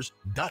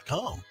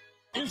caneighbors.com.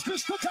 This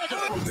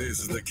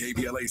is the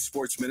KBLA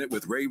Sports Minute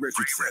with Ray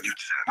Richardson.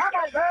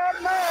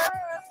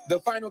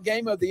 The final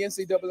game of the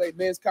NCAA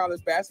men's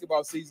college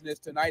basketball season is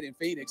tonight in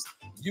Phoenix.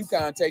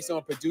 UConn takes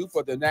on Purdue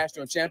for the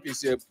national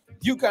championship.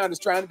 UConn is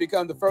trying to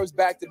become the first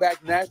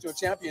back-to-back national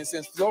champion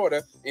since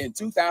Florida in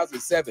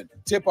 2007.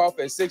 Tip-off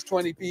at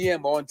 6:20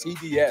 p.m. on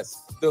TBS.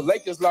 The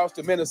Lakers lost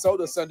to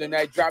Minnesota Sunday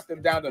night, dropped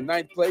them down to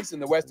 9th place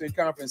in the Western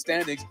Conference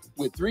standings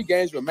with 3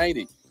 games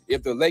remaining.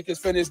 If the Lakers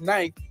finish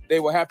 9th, they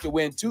will have to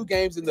win 2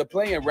 games in the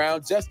play-in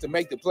round just to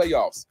make the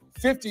playoffs.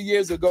 50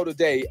 years ago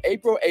today,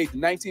 April 8,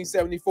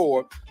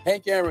 1974,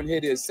 Hank Aaron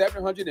hit his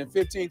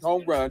 715th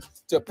home run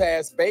to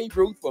pass Babe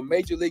Ruth for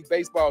Major League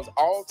Baseball's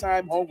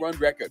all-time home run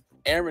record.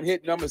 Aaron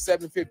hit number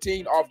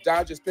 715 off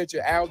Dodgers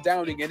pitcher Al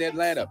Downing in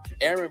Atlanta.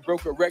 Aaron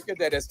broke a record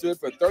that has stood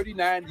for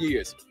 39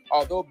 years.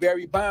 Although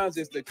Barry Bonds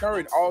is the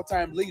current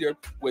all-time leader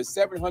with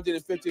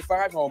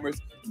 755 homers,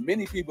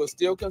 many people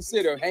still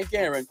consider Hank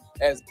Aaron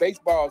as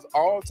baseball's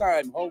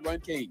all-time home run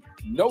king.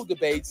 No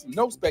debates,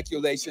 no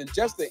speculation,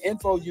 just the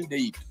info you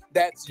need.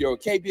 That's your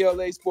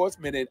KBLA Sports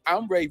Minute.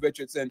 I'm Ray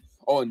Richardson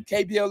on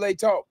KBLA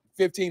Talk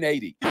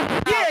 1580.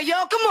 Yeah,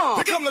 y'all, come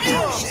on. Come the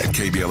drum. At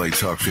KBLA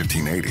Talk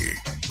 1580,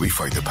 we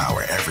fight the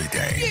power every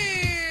day.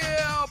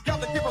 Yeah,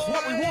 give us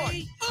what we want.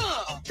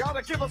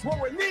 Gotta give us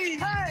what we need.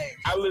 Hey!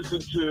 I listen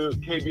to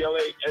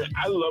KBLA and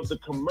I love the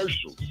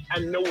commercials. I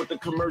know what the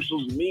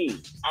commercials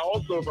mean. I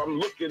also, if I'm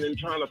looking and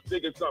trying to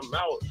figure something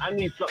out, I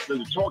need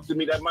something to talk to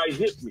me that might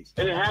hit me.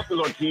 And it happens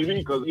on TV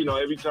because, you know,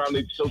 every time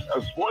they show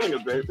a sporting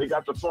event, they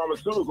got the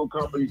pharmaceutical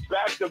companies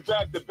back to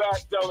back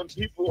telling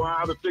people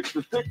how to fix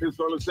the sickness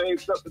on the same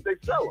stuff that they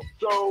sell them.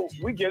 So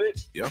we get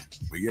it. Yep,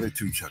 we get it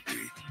too, Chuck D.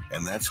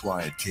 And that's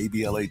why at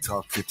KBLA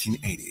Talk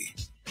 1580,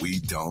 we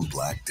don't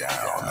black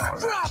down.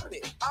 Drop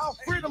it! Our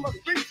freedom of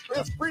speech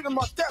is freedom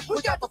of death.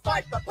 We got to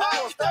fight the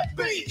powers that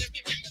be.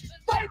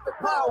 Fight the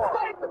power!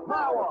 Fight the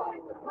power!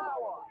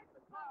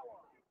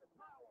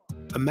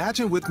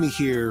 Imagine with me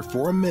here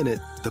for a minute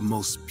the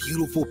most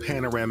beautiful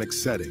panoramic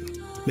setting.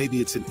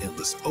 Maybe it's an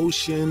endless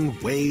ocean,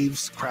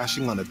 waves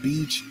crashing on a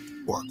beach,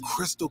 or a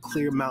crystal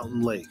clear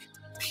mountain lake,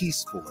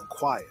 peaceful and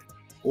quiet.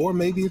 Or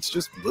maybe it's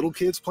just little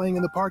kids playing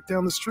in the park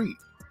down the street.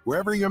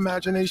 Wherever your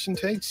imagination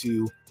takes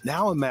you,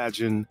 now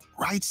imagine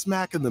right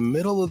smack in the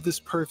middle of this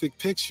perfect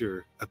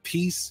picture, a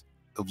piece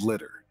of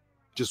litter.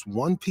 Just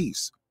one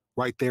piece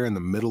right there in the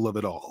middle of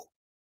it all.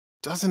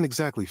 Doesn't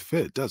exactly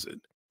fit, does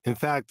it? In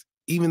fact,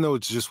 even though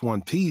it's just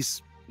one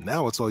piece,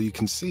 now it's all you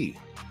can see.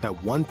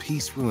 That one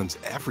piece ruins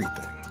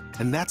everything.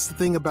 And that's the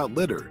thing about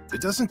litter.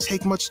 It doesn't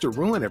take much to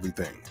ruin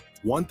everything.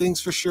 One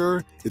thing's for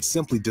sure, it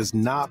simply does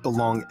not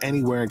belong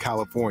anywhere in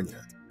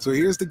California. So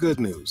here's the good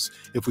news.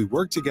 If we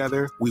work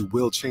together, we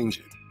will change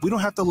it. We don't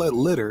have to let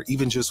litter,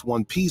 even just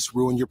one piece,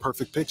 ruin your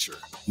perfect picture.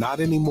 Not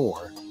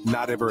anymore,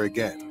 not ever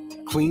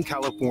again. Clean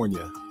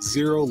California,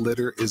 zero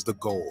litter is the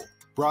goal.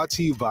 Brought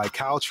to you by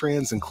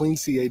Caltrans and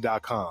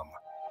CleanCA.com.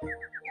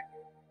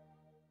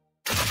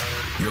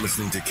 You're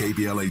listening to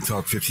KBLA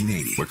Talk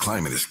 1580, where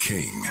climate is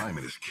king.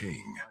 Climate is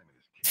king.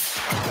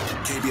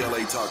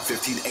 KBLA Talk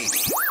 1580.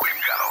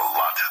 We've got a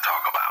lot to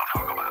talk about.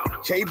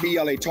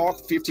 KBLA Talk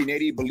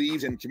 1580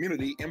 believes in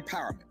community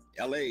empowerment.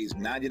 LA's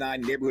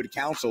 99 neighborhood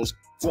councils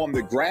form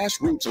the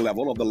grassroots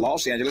level of the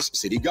Los Angeles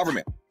city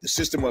government. The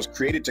system was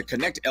created to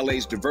connect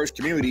LA's diverse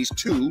communities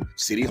to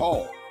City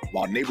Hall.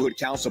 While neighborhood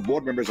council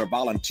board members are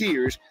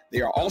volunteers,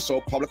 they are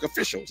also public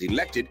officials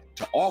elected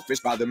to office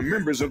by the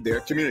members of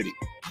their community.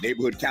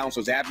 Neighborhood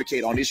councils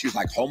advocate on issues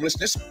like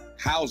homelessness,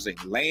 housing,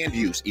 land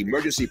use,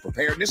 emergency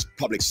preparedness,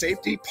 public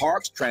safety,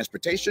 parks,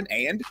 transportation,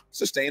 and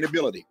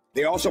sustainability.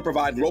 They also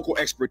provide local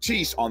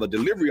expertise on the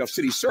delivery of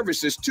city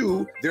services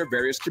to their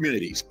various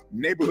communities.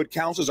 Neighborhood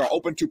councils are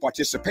open to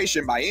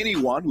participation by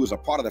anyone who is a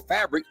part of the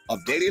fabric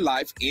of daily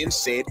life in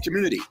said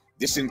community.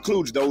 This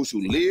includes those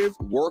who live,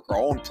 work, or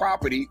own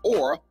property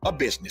or a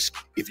business.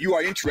 If you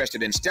are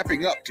interested in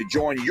stepping up to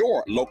join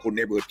your local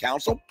neighborhood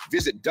council,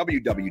 visit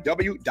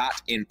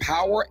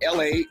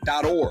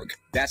www.empowerla.org.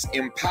 That's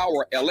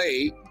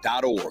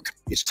empowerla.org.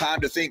 It's time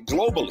to think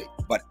globally,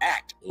 but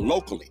act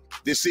locally.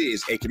 This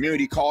is a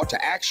community call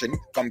to action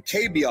from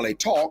KBLA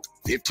Talk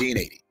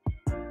 1580.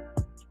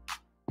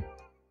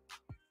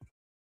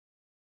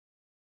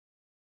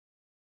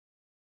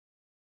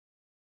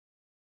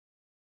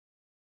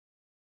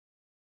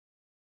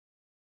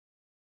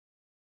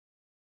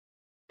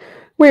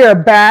 We are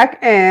back,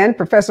 and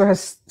Professor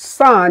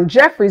Hassan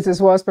Jeffries,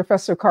 as well as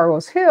Professor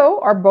Carlos Hill,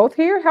 are both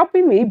here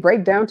helping me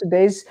break down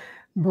today's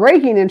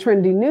breaking and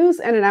trending news.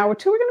 And in hour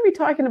two, we're going to be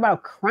talking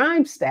about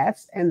crime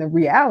stats and the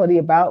reality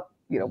about,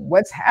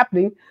 what's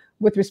happening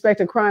with respect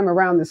to crime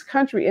around this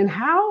country and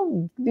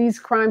how these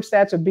crime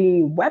stats are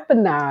being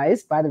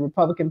weaponized by the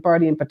Republican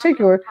Party in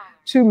particular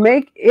to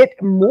make it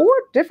more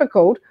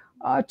difficult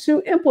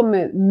to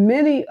implement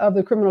many of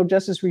the criminal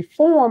justice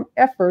reform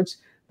efforts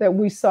that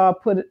we saw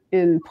put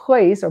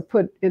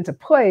into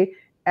play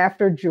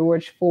after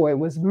George Floyd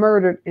was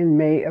murdered in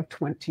May of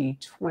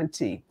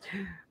 2020.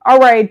 All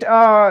right,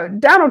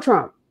 Donald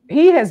Trump,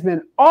 he has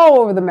been all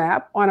over the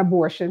map on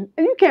abortion,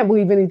 and you can't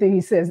believe anything he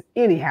says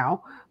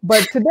anyhow.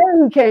 But today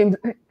he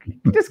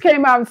just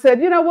came out and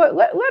said, you know what,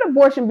 let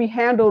abortion be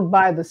handled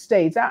by the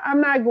states.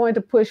 I'm not going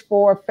to push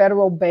for a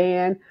federal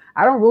ban.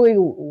 I don't really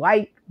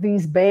like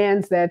these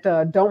bans that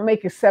don't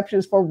make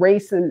exceptions for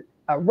race and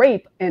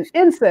rape and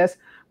incest,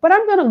 but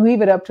I'm going to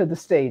leave it up to the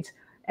states.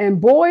 And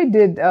boy,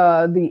 did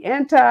the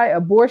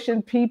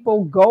anti-abortion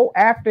people go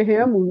after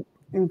him,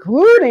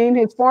 including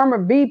his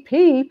former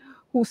VP,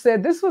 who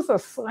said this was a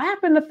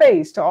slap in the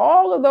face to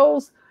all of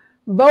those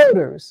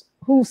voters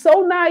who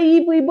so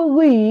naively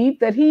believed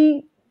that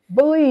he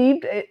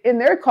believed in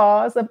their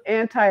cause of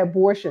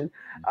anti-abortion.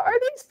 Are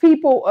these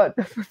people,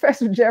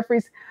 Professor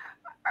Jeffries,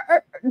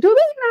 do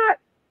they not,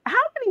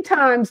 how many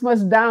times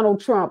must Donald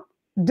Trump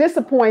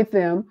disappoint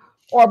them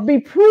or be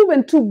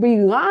proven to be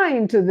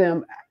lying to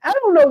them? I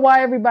don't know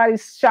why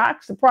everybody's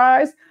shocked,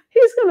 surprised.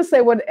 He's going to say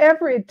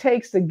whatever it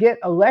takes to get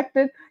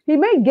elected. He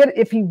may get,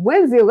 if he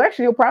wins the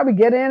election, he'll probably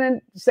get in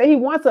and say he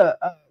wants a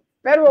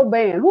federal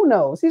ban. Who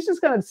knows? He's just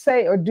going to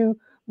say or do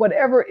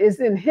whatever is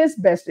in his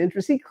best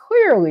interest. He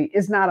clearly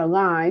is not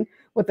aligned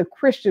with the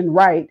Christian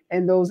right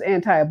and those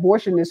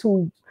anti-abortionists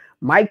who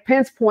Mike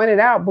Pence pointed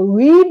out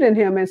believed in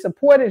him and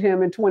supported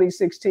him in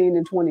 2016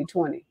 and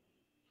 2020.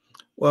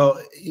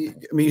 Well, you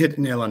hit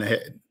the nail on the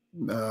head.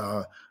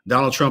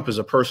 Donald Trump is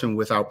a person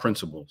without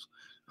principles,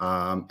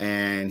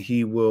 and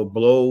he will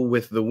blow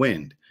with the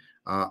wind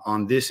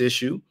on this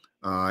issue.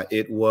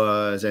 It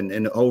was,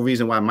 and the whole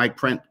reason why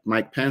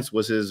Mike Pence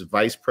was his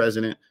vice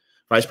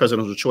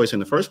presidential choice in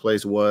the first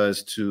place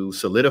was to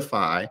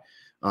solidify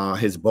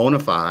his bona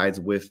fides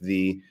with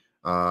the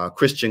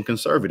Christian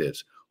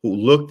conservatives who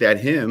looked at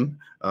him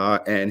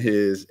and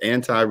his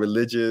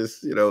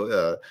anti-religious,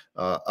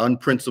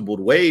 unprincipled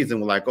ways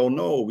and were like, oh,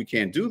 no, we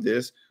can't do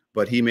this.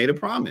 But he made a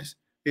promise.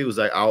 He was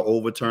like, I'll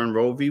overturn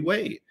Roe v.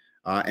 Wade.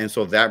 And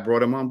so that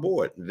brought him on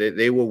board.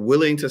 They were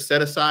willing to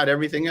set aside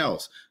everything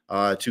else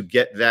to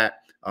get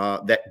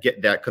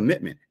that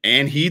commitment.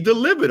 And he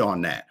delivered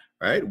on that,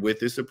 right, with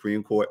the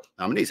Supreme Court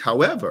nominees.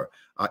 However,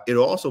 it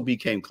also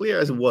became clear,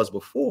 as it was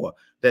before,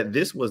 that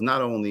this was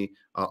not only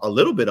a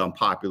little bit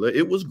unpopular,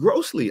 it was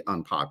grossly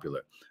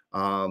unpopular.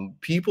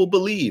 People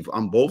believe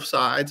on both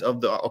sides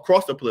of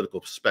across the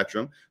political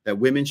spectrum that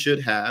women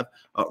should have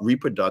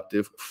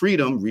reproductive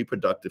freedom,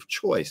 reproductive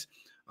choice.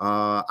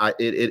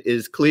 It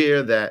is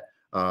clear that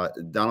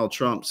Donald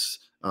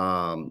Trump's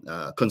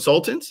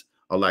consultants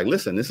are like,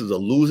 listen, this is a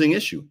losing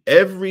issue.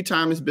 Every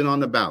time it's been on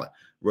the ballot,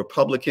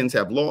 Republicans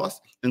have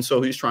lost. And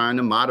so he's trying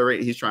to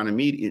moderate. He's trying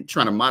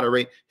to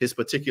moderate his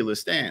particular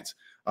stance.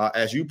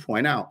 As you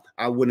point out,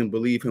 I wouldn't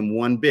believe him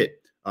one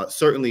bit.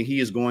 Certainly, he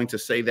is going to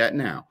say that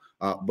now.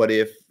 But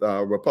if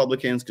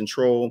Republicans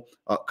control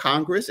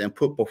Congress and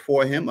put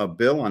before him a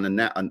bill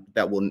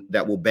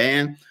that will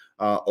ban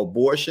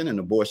abortion and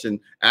abortion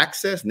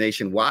access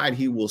nationwide,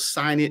 he will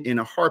sign it in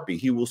a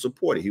heartbeat. He will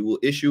support it. He will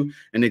issue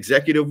an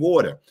executive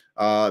order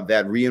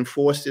that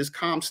reinforces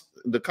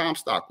the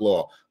Comstock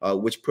law,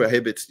 which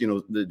prohibits,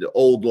 the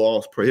old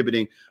laws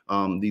prohibiting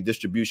the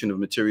distribution of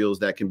materials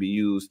that can be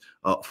used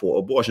for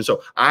abortion.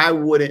 So I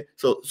wouldn't.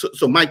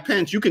 So Mike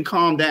Pence, you can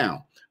calm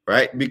down,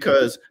 right?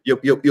 Because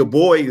your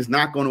boy is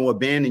not going to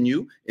abandon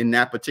you in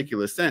that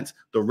particular sense.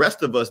 The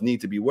rest of us need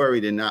to be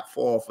worried and not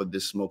fall for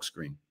this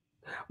smokescreen.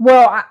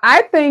 Well,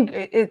 I think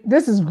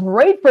this is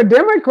great for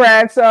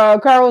Democrats,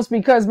 Carlos,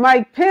 because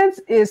Mike Pence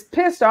is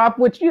pissed off,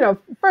 which,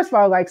 first of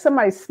all, like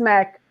somebody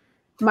smack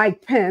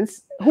Mike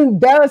Pence, who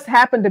does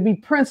happen to be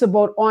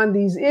principled on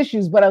these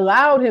issues, but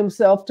allowed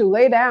himself to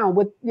lay down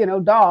with, a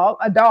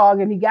dog,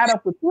 and he got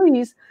up with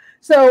fleas.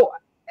 So,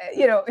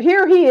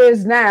 here he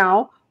is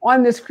now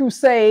on this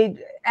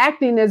crusade,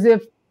 acting as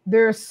if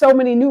there's so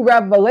many new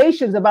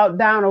revelations about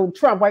Donald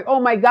Trump. Like, oh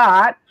my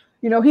God,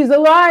 he's a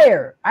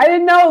liar. I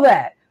didn't know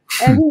that.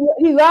 And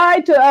he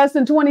lied to us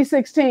in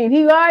 2016.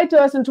 He lied to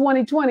us in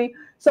 2020.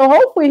 So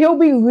hopefully he'll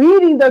be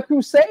leading the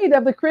crusade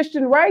of the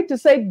Christian right to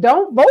say,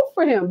 don't vote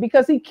for him,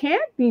 because he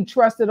can't be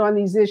trusted on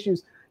these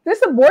issues.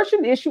 This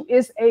abortion issue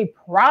is a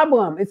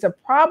problem. It's a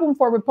problem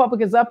for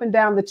Republicans up and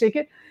down the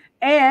ticket.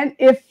 And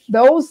if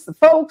those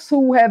folks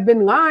who have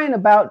been lying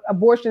about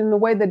abortion in the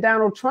way that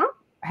Donald Trump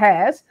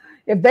has,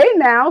 if they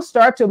now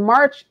start to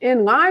march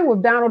in line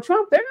with Donald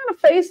Trump, they're going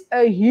to face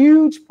a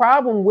huge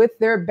problem with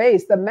their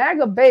base. The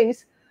MAGA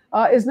base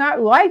is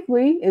not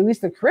likely, at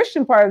least the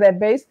Christian part of that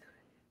base.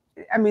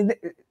 I mean,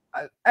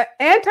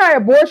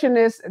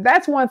 anti-abortionists,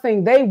 that's one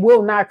thing they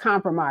will not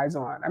compromise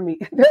on. I mean,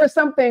 there are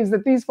some things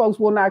that these folks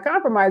will not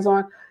compromise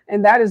on,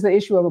 and that is the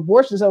issue of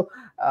abortion. So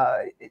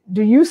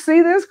do you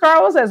see this,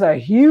 Carlos, as a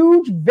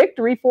huge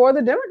victory for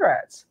the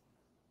Democrats?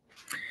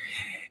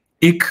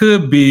 It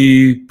could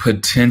be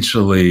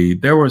potentially.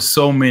 There were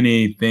so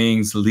many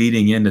things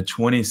leading into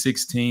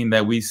 2016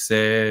 that we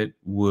said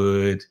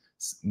would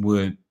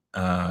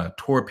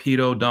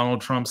torpedo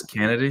Donald Trump's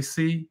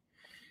candidacy,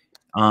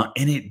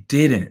 and it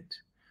didn't,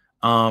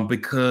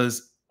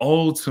 because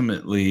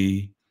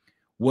ultimately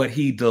what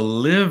he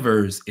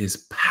delivers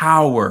is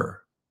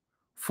power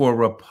for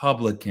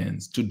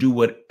Republicans to do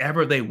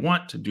whatever they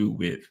want to do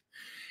with.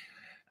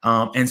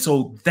 And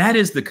so that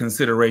is the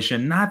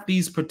consideration, not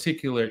these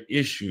particular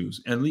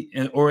issues,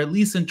 or at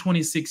least in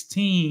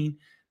 2016,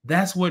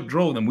 that's what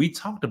drove them. We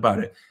talked about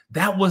it.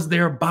 That was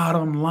their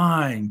bottom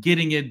line,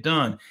 getting it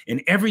done,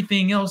 and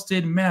everything else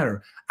didn't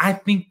matter. I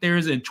think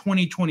there's in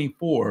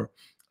 2024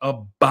 a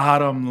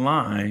bottom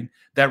line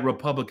that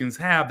Republicans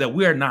have that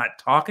we are not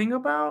talking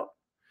about,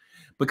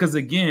 because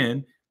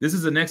again, this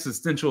is an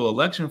existential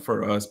election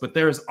for us, but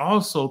there's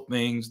also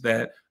things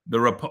that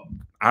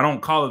I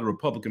don't call it the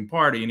Republican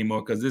Party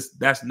anymore, because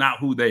that's not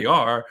who they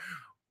are,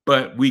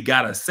 but we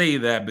got to say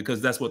that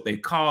because that's what they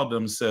call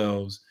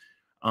themselves.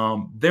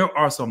 There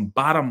are some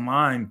bottom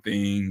line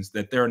things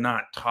that they're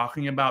not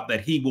talking about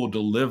that he will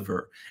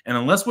deliver. And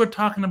unless we're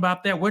talking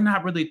about that, we're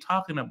not really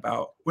talking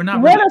about, what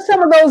are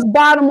some of those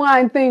bottom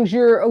line things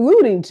you're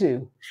alluding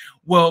to?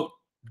 Well,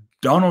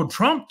 Donald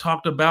Trump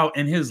talked about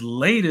in his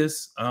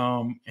latest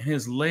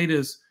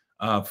fundraiser,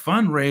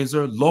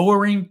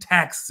 lowering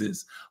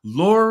taxes,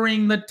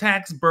 lowering the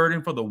tax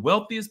burden for the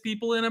wealthiest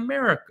people in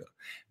America.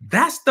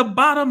 That's the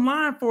bottom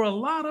line for a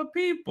lot of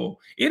people.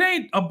 It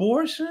ain't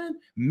abortion.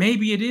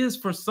 Maybe it is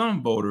for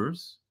some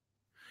voters,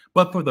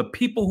 but for the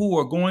people who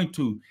are going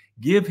to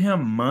give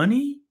him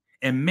money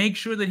and make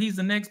sure that he's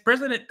the next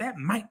president, that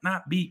might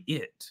not be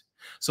it.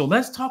 So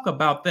let's talk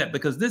about that,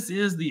 because this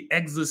is the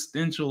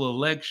existential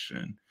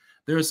election.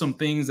 There are some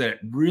things that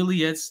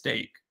really at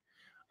stake.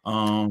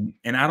 And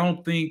I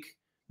don't think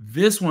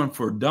this one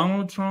for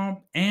Donald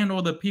Trump and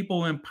or the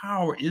people in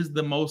power is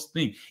the most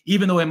thing,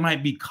 even though it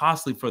might be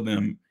costly for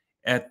them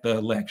at the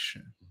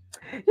election.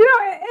 You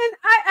know, and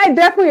I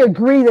definitely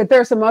agree that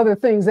there's some other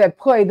things at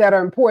play that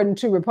are important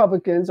to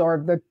Republicans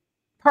or the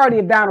party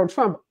of Donald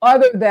Trump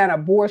other than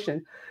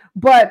abortion.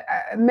 But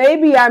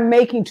maybe I'm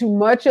making too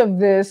much of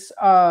this,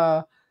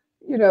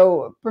 you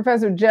know,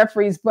 Professor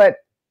Jeffries, but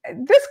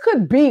this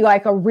could be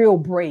like a real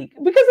break,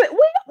 because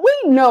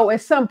we know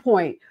at some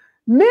point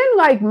men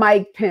like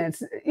Mike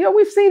Pence, you know,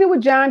 we've seen it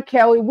with John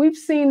Kelly, we've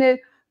seen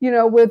it, you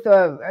know, with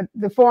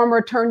the former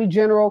Attorney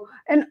General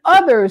and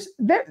others.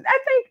 I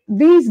think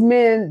these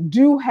men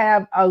do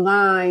have a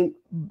line,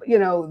 you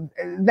know,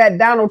 that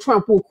Donald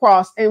Trump will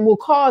cross and will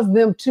cause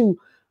them to,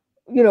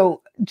 you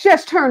know,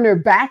 just turn their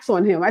backs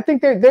on him. I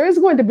think there is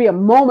going to be a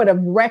moment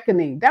of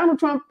reckoning. Donald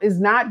Trump is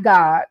not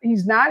God.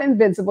 He's not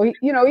invincible.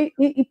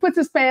 He puts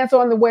his pants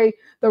on the way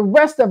the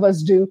rest of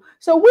us do.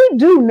 So we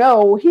do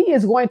know he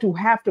is going to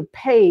have to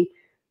pay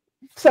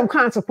some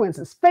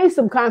consequences, face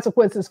some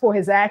consequences for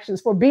his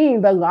actions, for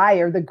being the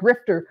liar, the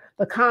grifter,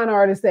 the con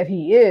artist that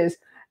he is.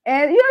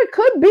 And, you know, it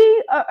could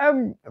be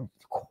a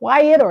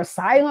quiet or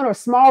silent or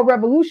small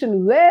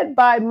revolution led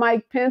by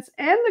Mike Pence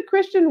and the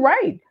Christian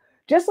right.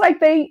 Just like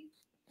they,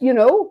 you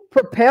know,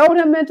 propelled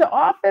him into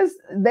office,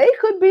 they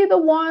could be the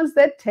ones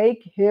that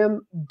take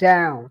him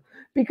down,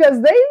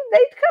 because they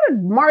kind of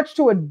march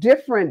to a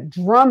different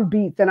drum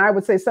beat than I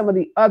would say some of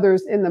the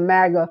others in the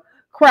MAGA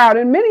crowd.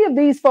 And many of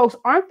these folks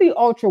aren't the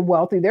ultra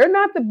wealthy. They're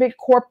not the big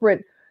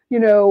corporate, you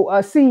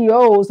know,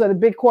 CEOs or the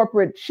big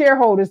corporate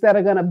shareholders that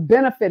are going to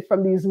benefit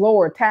from these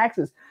lower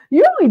taxes.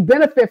 You only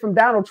benefit from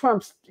Donald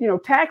Trump's, you know,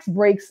 tax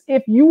breaks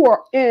if you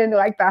are in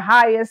like the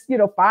highest, you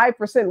know, 5%,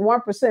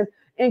 1%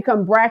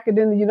 income bracket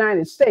in the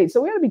United States.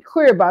 So we got to be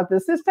clear about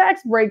this. This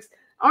tax breaks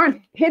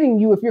aren't hitting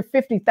you if you're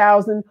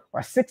 $50,000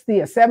 or $60,000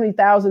 or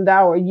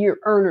 $70,000 a year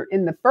earner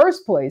in the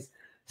first place.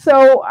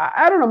 So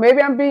I don't know,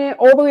 maybe I'm being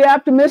overly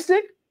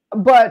optimistic,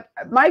 but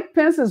Mike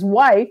Pence's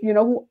wife, you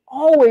know, who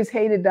always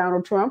hated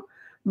Donald Trump,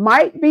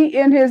 might be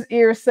in his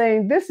ear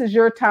saying, this is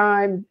your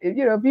time.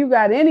 You know, if you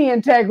got any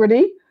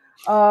integrity,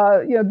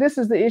 you know, this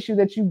is the issue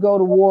that you go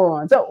to war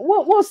on. So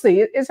we'll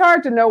see. It's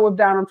hard to know with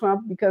Donald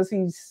Trump because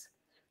he's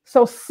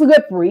so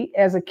slippery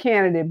as a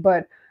candidate.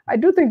 But I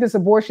do think this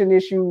abortion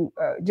issue,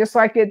 just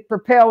like it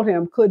propelled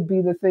him, could be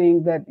the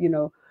thing that, you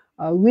know,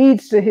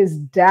 leads to his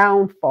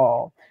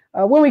downfall.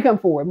 When we come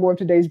forward, more of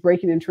today's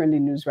breaking and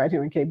trending news right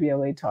here on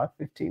KBLA Talk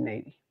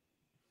 1580.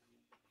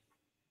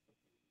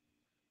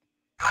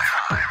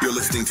 You're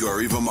listening to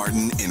Areva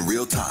Martin in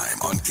real time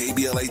on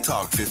KBLA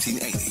Talk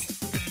 1580.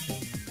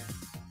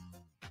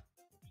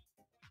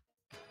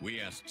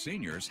 We ask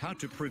seniors how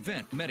to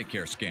prevent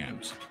Medicare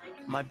scams.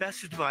 My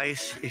best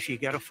advice, if you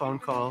get a phone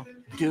call,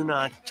 do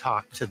not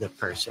talk to the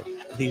person.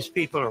 These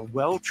people are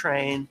well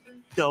trained.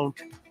 Don't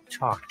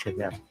talk to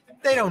them.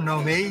 They don't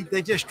know me.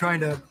 They're just trying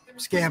to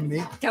scam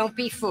me. Don't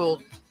be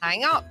fooled.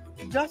 Hang up.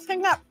 Just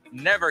hang up.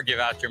 Never give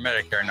out your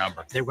Medicare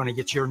number. They're going to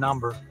get your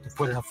number to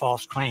put in a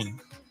false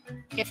claim.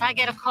 If I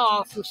get a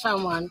call from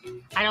someone,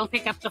 I don't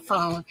pick up the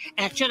phone.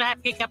 And should I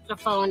pick up the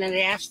phone and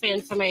they ask for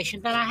information,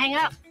 then I hang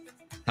up.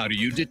 How do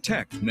you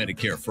detect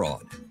Medicare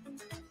fraud?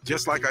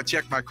 Just like I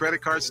check my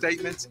credit card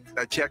statements,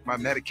 I check my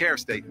Medicare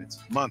statements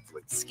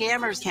monthly.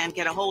 Scammers can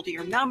get a hold of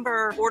your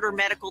number, order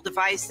medical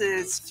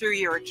devices through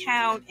your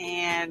account,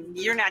 and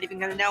you're not even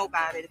going to know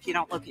about it if you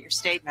don't look at your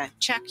statement.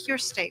 Check your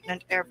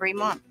statement every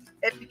month.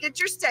 If you get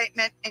your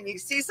statement and you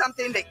see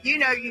something that you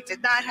know you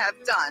did not have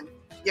done,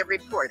 you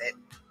report it.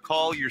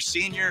 Call your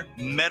senior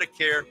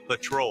Medicare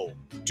Patrol.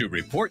 To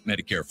report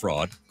Medicare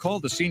fraud, call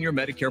the Senior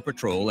Medicare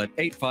Patrol at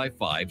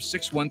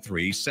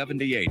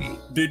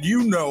 855-613-7080. Did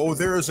you know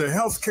there is a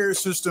healthcare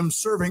system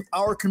serving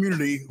our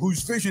community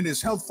whose vision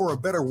is health for a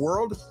better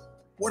world?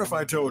 What if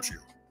I told you?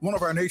 One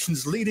of our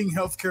nation's leading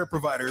healthcare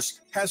providers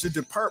has a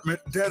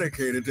department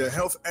dedicated to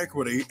health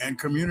equity and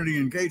community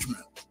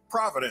engagement.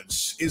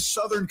 Providence is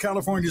Southern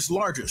California's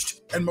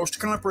largest and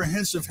most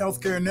comprehensive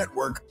healthcare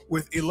network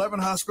with 11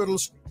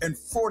 hospitals and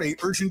 40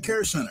 urgent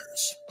care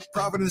centers.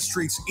 Providence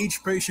treats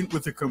each patient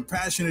with the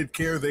compassionate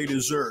care they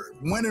deserve,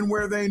 when and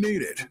where they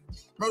need it.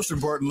 Most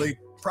importantly,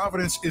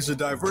 Providence is a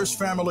diverse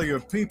family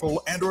of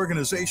people and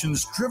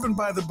organizations driven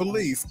by the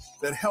belief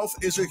that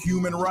health is a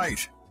human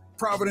right.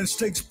 Providence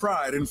takes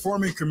pride in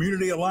forming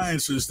community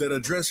alliances that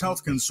address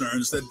health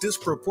concerns that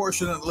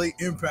disproportionately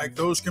impact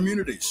those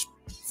communities.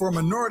 For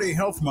Minority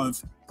Health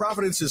Month,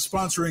 Providence is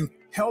sponsoring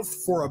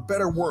Health for a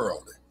Better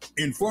World.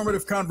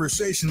 Informative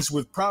conversations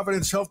with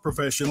Providence health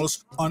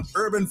professionals on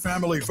urban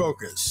family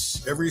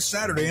focus every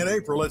Saturday in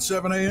April at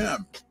 7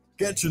 a.m.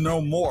 Get to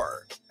know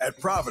more at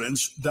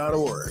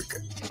providence.org.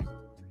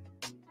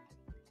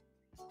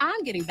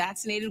 I'm getting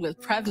vaccinated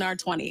with Prevnar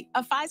 20,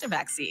 a Pfizer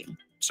vaccine.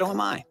 So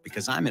am I,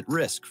 because I'm at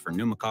risk for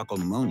pneumococcal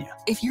pneumonia.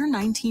 If you're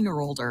 19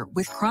 or older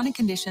with chronic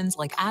conditions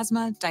like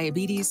asthma,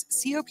 diabetes,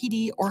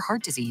 COPD, or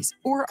heart disease,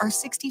 or are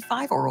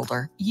 65 or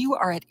older, you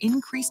are at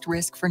increased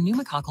risk for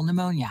pneumococcal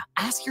pneumonia.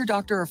 Ask your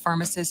doctor or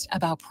pharmacist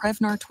about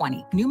Prevnar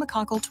 20,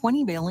 pneumococcal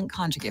 20-valent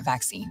conjugate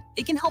vaccine.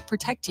 It can help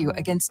protect you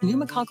against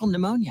pneumococcal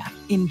pneumonia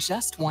in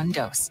just one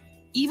dose.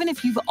 Even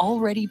if you've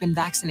already been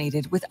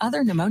vaccinated with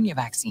other pneumonia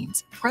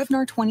vaccines,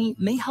 Prevnar 20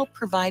 may help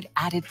provide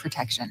added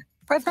protection.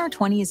 Prevnar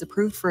 20 is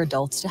approved for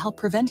adults to help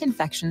prevent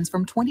infections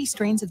from 20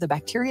 strains of the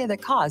bacteria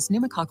that cause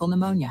pneumococcal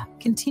pneumonia.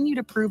 Continued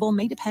approval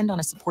may depend on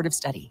a supportive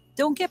study.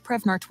 Don't get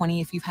Prevnar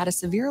 20 if you've had a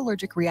severe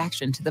allergic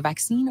reaction to the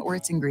vaccine or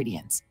its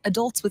ingredients.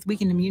 Adults with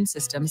weakened immune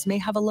systems may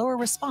have a lower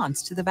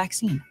response to the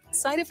vaccine.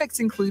 Side effects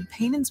include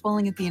pain and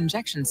swelling at the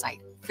injection site,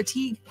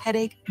 fatigue,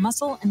 headache,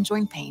 muscle, and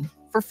joint pain.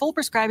 For full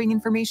prescribing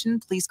information,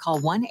 please call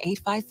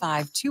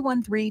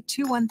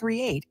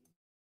 1-855-213-2138.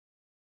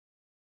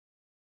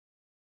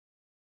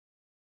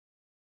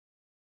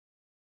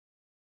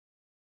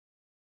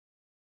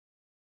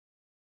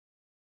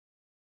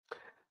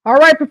 All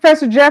right,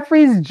 Professor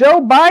Jeffries, Joe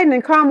Biden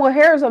and Kamala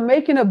Harris are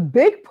making a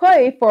big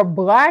play for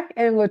Black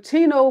and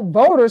Latino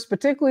voters,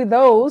 particularly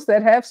those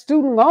that have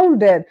student loan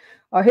debt.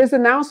 His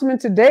announcement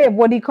today of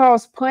what he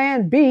calls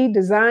Plan B,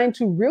 designed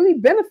to really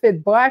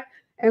benefit Black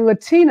and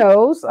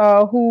Latinos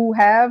who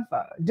have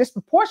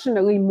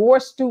disproportionately more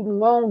student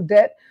loan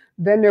debt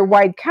than their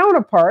white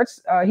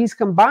counterparts. He's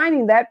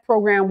combining that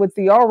program with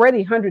the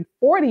already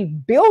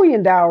 $140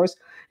 billion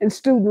in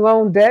student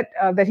loan debt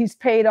that he's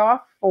paid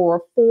off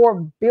for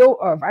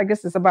I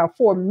guess it's about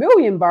 4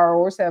 million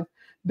borrowers have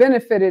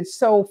benefited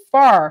so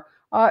far.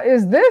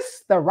 Is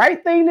this the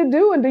right thing to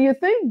do? And do you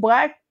think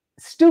Black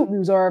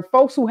students or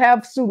folks who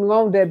have student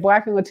loan debt,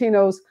 Black and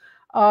Latinos,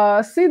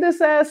 see this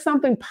as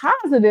something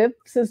positive,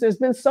 since there's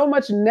been so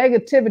much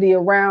negativity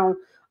around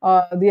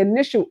the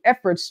initial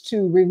efforts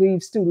to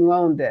relieve student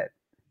loan debt?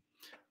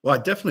 Well, I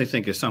definitely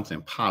think it's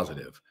something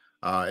positive.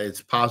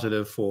 It's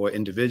positive for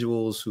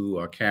individuals who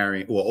are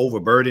carrying or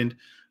overburdened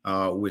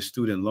with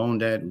student loan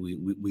debt.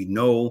 We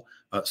know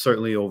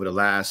certainly over the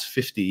last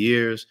 50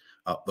 years,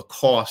 the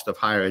cost of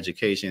higher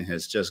education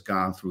has just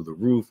gone through the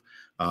roof,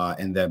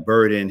 and that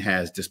burden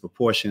has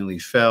disproportionately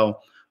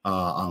fell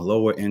on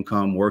lower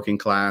income, working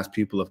class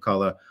people of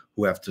color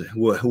who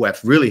have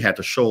really had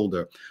to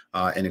shoulder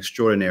an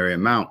extraordinary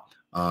amount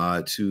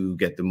to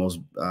get the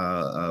most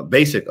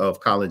basic of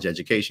college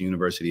education,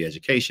 university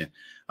education.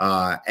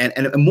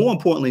 And more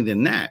importantly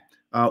than that,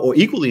 or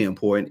equally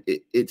important,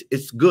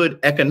 it's good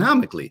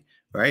economically,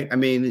 right? I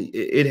mean,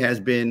 it has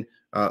been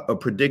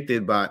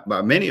predicted by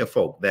many of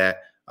folk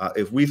that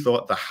if we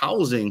thought the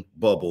housing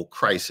bubble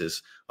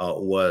crisis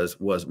was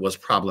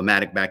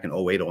problematic back in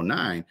 08,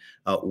 09,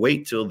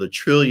 wait till the $1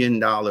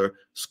 trillion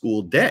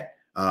school debt,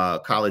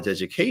 college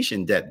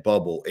education debt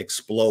bubble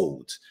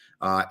explodes.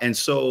 And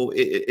so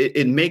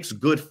it makes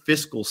good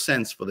fiscal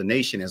sense for the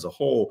nation as a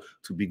whole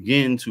to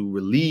begin to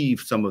relieve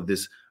some of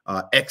this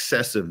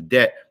excessive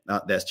debt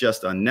that's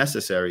just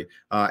unnecessary.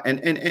 And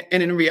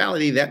in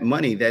reality, that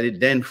money that it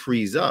then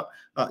frees up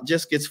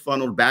just gets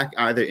funneled back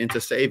either into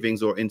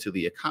savings or into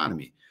the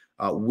economy.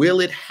 Will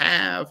it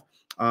have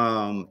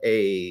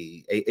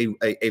a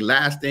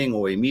lasting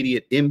or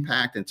immediate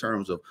impact in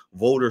terms of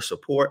voter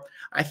support?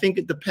 I think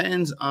it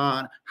depends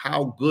on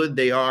how good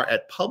they are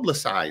at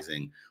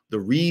publicizing the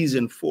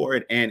reason for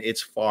it and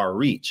its far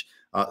reach.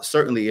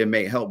 Certainly it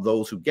may help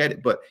those who get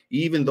it, but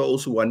even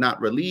those who are not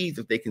relieved,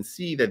 if they can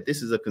see that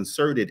this is a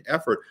concerted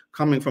effort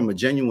coming from a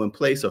genuine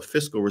place of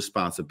fiscal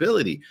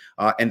responsibility,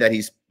 and that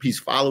he's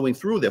following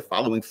through, they're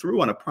following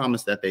through on a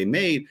promise that they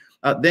made,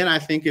 then I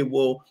think it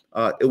will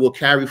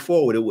carry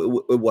forward. It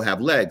will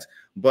have legs.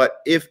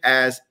 But if,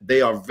 as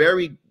they are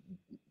very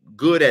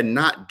good at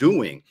not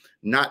doing,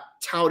 not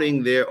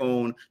tooting their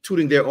own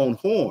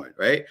horn,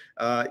 right?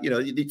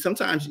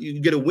 Sometimes you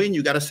get a win,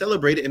 you got to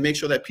celebrate it and make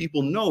sure that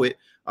people know it,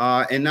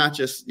 and not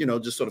just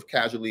sort of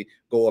casually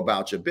go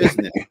about your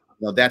business.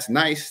 That's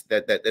nice.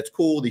 That's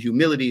cool. The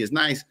humility is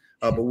nice,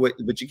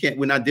 but you can't.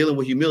 We're not dealing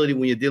with humility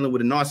when you're dealing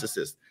with a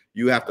narcissist.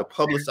 You have to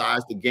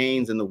publicize the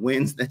gains and the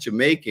wins that you're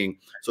making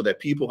so that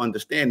people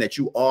understand that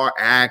you are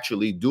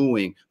actually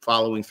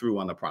following through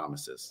on the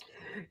promises.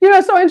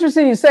 It's so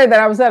interesting you say that.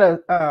 I was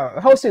at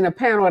hosting a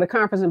panel at a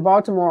conference in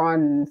Baltimore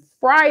on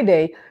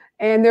Friday,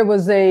 and there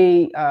was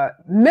a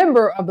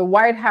member of the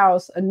White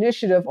House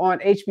Initiative on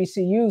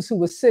HBCUs who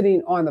was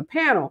sitting on the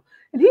panel.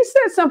 And he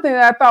said something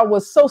that I thought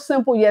was so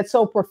simple yet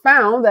so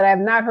profound that I have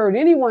not heard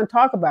anyone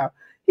talk about.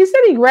 He said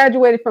he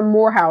graduated from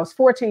Morehouse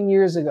 14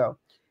 years ago.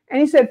 And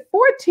he said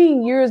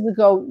 14 years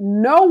ago,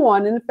 no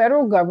one in the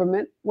federal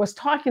government was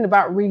talking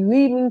about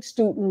relieving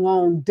student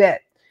loan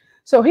debt.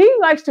 So he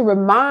likes to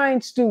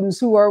remind students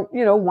who are,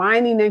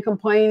 whining and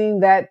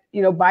complaining that,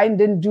 Biden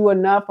didn't do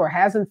enough or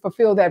hasn't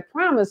fulfilled that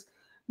promise,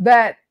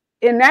 that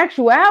in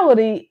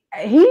actuality,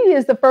 he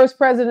is the first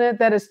president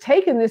that has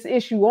taken this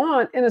issue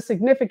on in a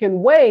significant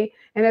way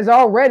and has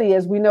already,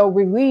 as we know,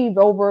 relieved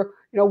over,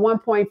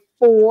 1.4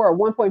 or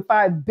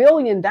 1.5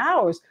 billion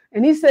dollars.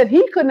 And he said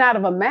he could not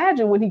have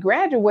imagined when he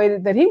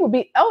graduated that he would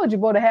be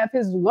eligible to have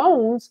his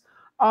loans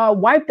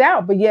wiped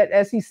out. But yet,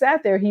 as he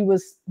sat there, he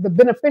was the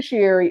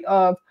beneficiary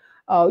of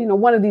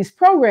one of these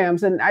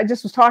programs. And I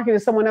just was talking to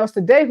someone else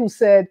today who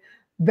said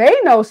they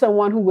know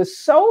someone who was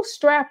so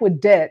strapped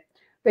with debt,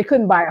 they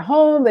couldn't buy a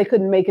home, they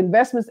couldn't make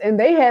investments, and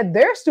they had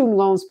their student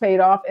loans paid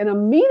off, and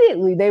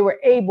immediately they were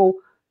able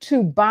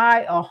to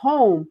buy a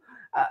home.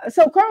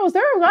 So, Carlos,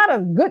 there are a lot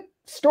of good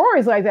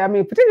stories like that. I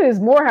mean, particularly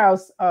this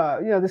Morehouse,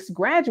 this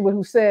graduate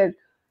who said,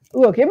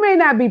 look, it may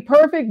not be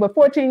perfect, but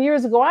 14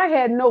 years ago, I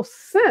had no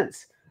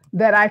sense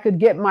that I could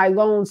get my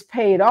loans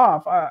paid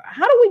off.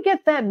 How do we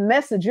get that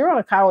message? You're on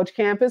a college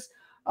campus.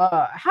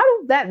 How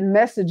do that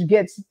message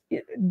gets?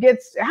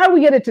 How do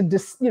we get it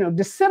to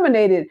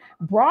disseminated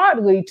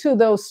broadly to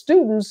those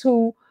students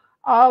who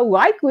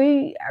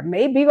likely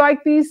may be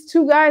like these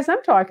two guys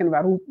I'm talking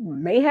about, who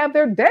may have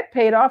their debt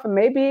paid off and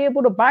may be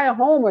able to buy a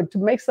home or to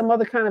make some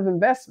other kind of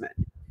investment?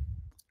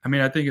 I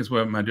mean, I think it's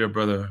what my dear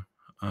brother,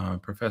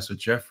 Professor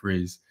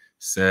Jeffries,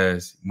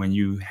 says. When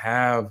you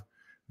have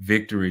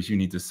victories, you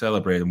need to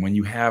celebrate them. When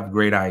you have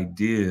great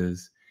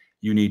ideas,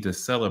 you need to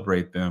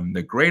celebrate them.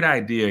 The great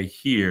idea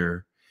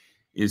here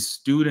is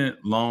student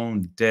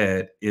loan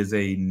debt is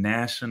a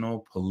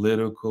national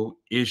political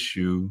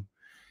issue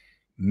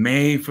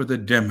made for the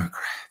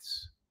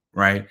Democrats,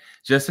 right?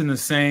 Just in the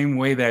same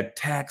way that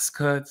tax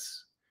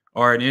cuts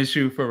are an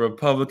issue for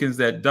Republicans,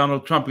 that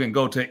Donald Trump can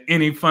go to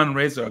any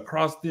fundraiser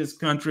across this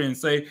country and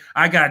say,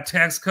 I got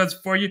tax cuts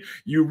for you.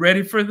 You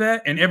ready for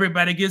that? And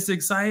everybody gets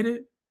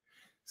excited.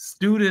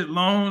 Student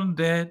loan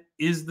debt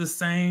is the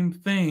same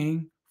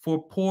thing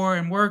for poor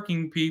and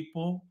working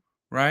people,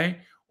 right?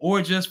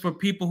 Or just for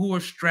people who are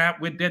strapped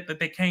with debt that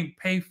they can't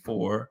pay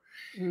for.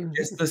 Mm-hmm.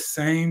 It's the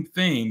same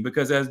thing,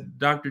 because as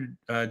Dr.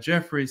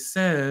 Jeffries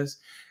says,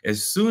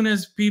 as soon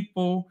as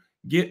people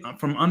get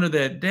from under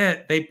that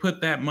debt, they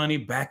put that money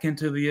back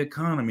into the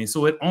economy.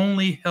 So it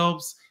only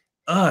helps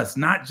us,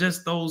 not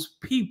just those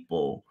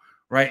people,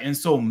 right? And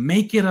so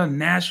make it a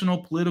national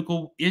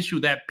political issue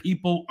that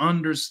people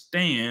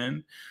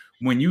understand.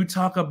 When you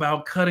talk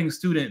about cutting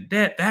student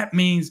debt, that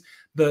means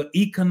the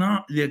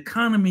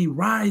economy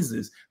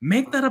rises.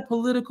 Make that a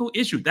political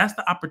issue. That's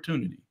the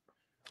opportunity.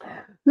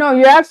 No,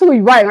 you're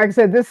absolutely right. Like I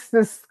said,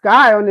 this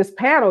guy on this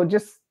panel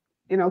just,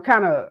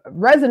 kind of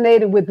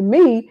resonated with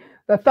me.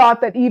 The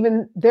thought that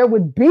even there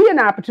would be an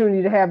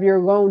opportunity to have your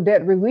loan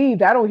debt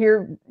relieved. I don't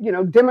hear,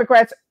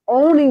 Democrats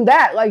owning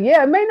that. Like,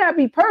 yeah, it may not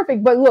be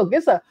perfect, but look,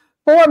 it's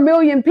 4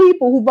 million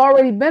people who've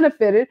already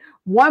benefited,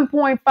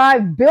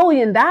 $1.5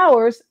 billion.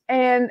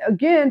 And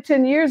again,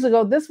 10 years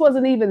ago, this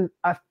wasn't even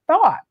a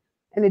thought.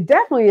 And it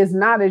definitely is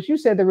not, as you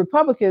said, the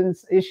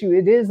Republicans' issue.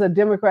 It is a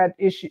Democrats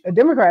issue,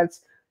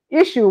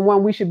 and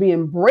one we should be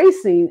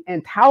embracing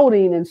and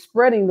touting and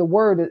spreading the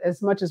word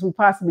as much as we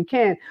possibly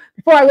can.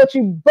 Before I let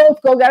you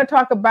both go, got to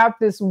talk about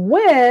this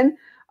win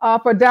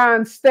for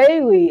Dawn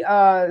Staley.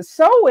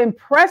 So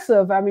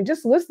impressive. I mean,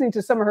 just listening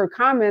to some of her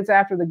comments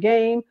after the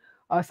game,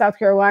 South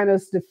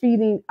Carolina's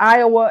defeating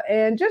Iowa,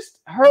 and just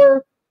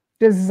her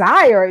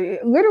desire.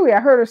 Literally,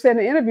 I heard her say in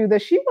an interview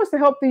that she wants to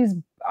help these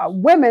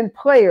women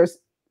players,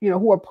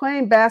 who are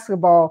playing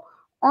basketball,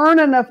 earn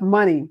enough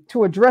money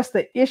to address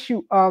the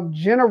issue of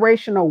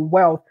generational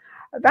wealth.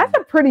 That's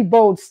a pretty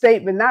bold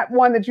statement, not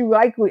one that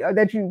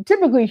you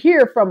typically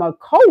hear from a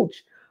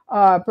coach.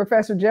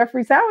 Professor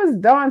Jeffries, how is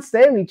Dawn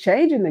Staley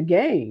changing the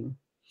game?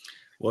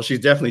 Well, she's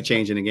definitely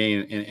changing the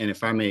game. And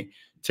if I may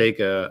take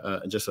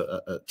just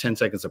 10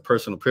 seconds of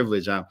personal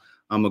privilege,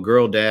 I'm a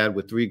girl dad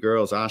with 3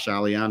 girls, Asha,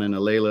 Aliana, and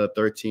Alayla,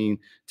 13,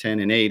 10,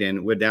 and 8.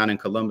 And we're down in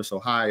Columbus,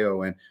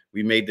 Ohio, and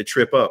we made the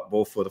trip up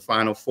both for the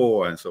Final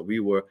Four. And so we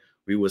were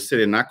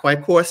sitting not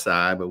quite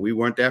courtside, but we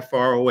weren't that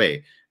far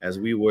away as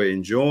we were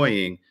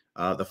enjoying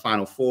the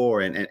Final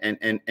Four. And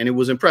it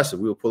was impressive.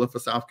 We were pulling for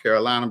South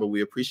Carolina, but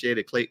we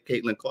appreciated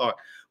Caitlin Clark.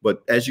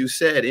 But as you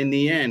said, in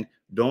the end,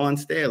 Dawn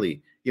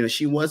Staley,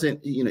 she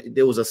wasn't,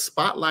 there was a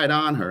spotlight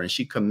on her and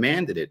she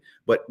commanded it,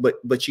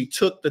 but she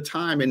took the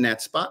time in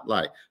that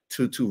spotlight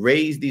to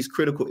raise these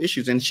critical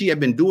issues. And she had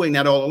been doing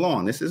that all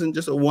along. This isn't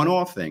just a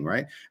one-off thing,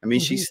 right? I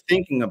mean, she's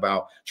thinking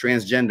about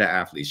transgender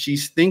athletes.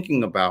 She's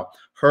thinking about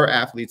her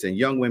athletes and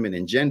young women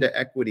and gender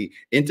equity,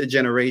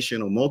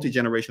 intergenerational,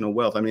 multi-generational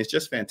wealth. I mean, it's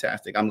just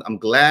fantastic. I'm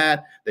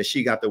glad that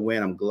she got the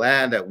win. I'm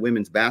glad that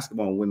women's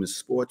basketball and women's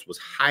sports was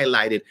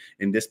highlighted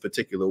in this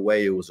particular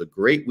way. It was a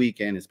great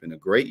weekend. It's been a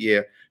great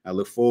year. I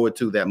look forward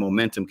to that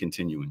momentum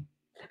continuing.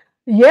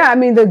 Yeah, I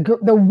mean,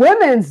 the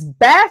women's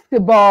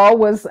basketball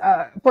was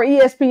for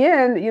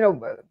ESPN,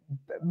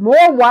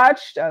 more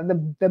watched,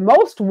 the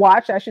most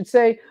watched, I should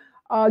say,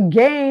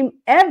 game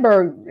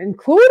ever,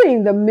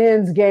 including the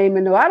men's game.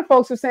 And a lot of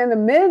folks are saying the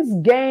men's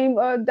game,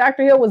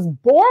 Dr. Hill, was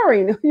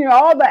boring.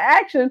 All the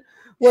action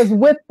was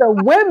with the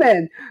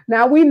women.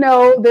 Now we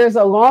know there's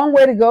a long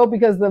way to go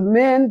because the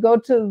men go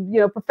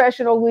to,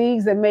 professional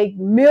leagues and make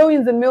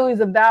millions and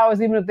millions of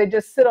dollars, even if they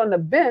just sit on the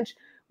bench.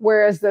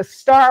 Whereas the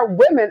star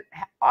women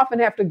often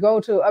have to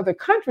go to other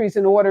countries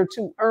in order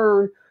to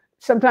earn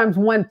sometimes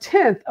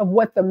 1/10 of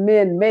what the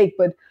men make.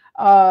 But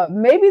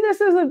maybe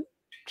this is a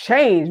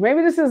change.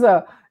 Maybe this is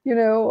a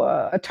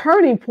a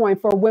turning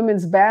point for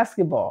women's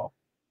basketball.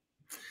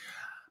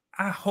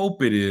 I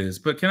hope it is,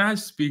 but can I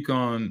speak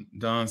on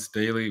Dawn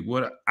Staley?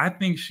 What I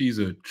think she's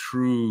a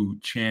true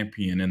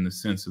champion in the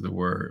sense of the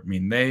word. I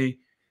mean,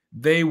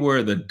 they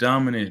were the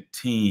dominant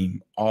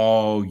team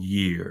all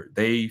year.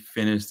 They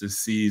finished the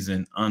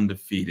season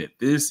undefeated.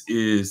 This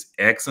is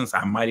excellence.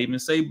 I might even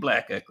say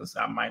black excellence.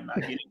 I might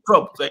not get in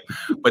trouble,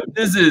 but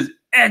this is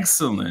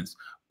excellence.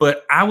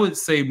 But I would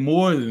say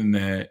more than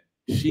that.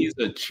 She's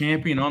a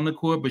champion on the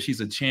court, but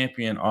she's a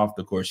champion off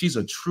the court. She's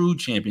a true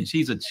champion.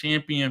 She's a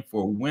champion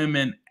for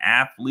women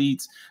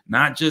athletes,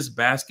 not just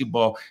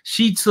basketball.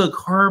 She took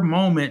her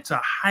moment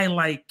to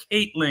highlight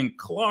Caitlin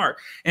Clark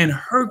and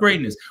her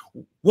greatness.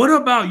 What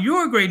about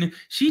your greatness?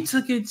 She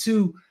took it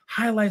to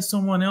highlight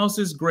someone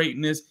else's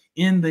greatness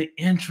in the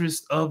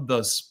interest of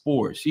the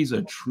sport. She's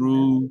a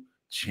true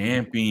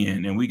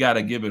champion, and we got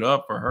to give it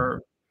up for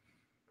her.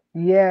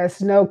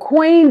 Yes, no,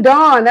 Queen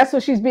Dawn. That's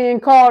what she's being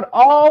called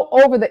all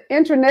over the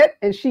internet,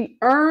 and she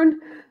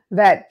earned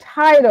that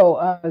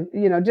title.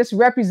 Just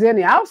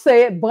representing, I'll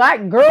say it,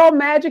 Black girl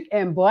magic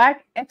and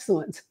Black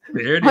excellence.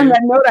 There it On is.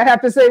 that note, I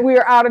have to say we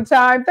are out of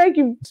time. Thank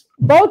you,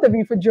 both of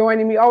you, for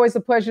joining me. Always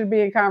a pleasure to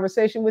be in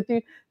conversation with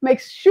you. Make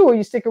sure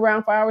you stick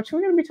around for hour two.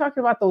 We're going to be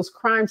talking about those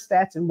crime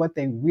stats and what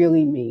they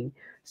really mean.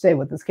 Stay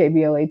with us,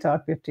 KBLA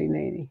Talk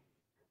 1580.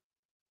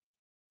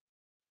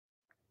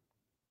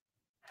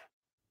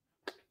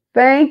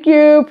 Thank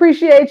you.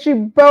 Appreciate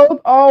you both.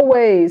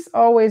 Always,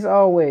 always,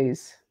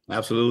 always.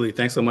 Absolutely.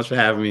 Thanks so much for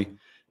having me.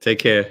 Take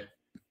care.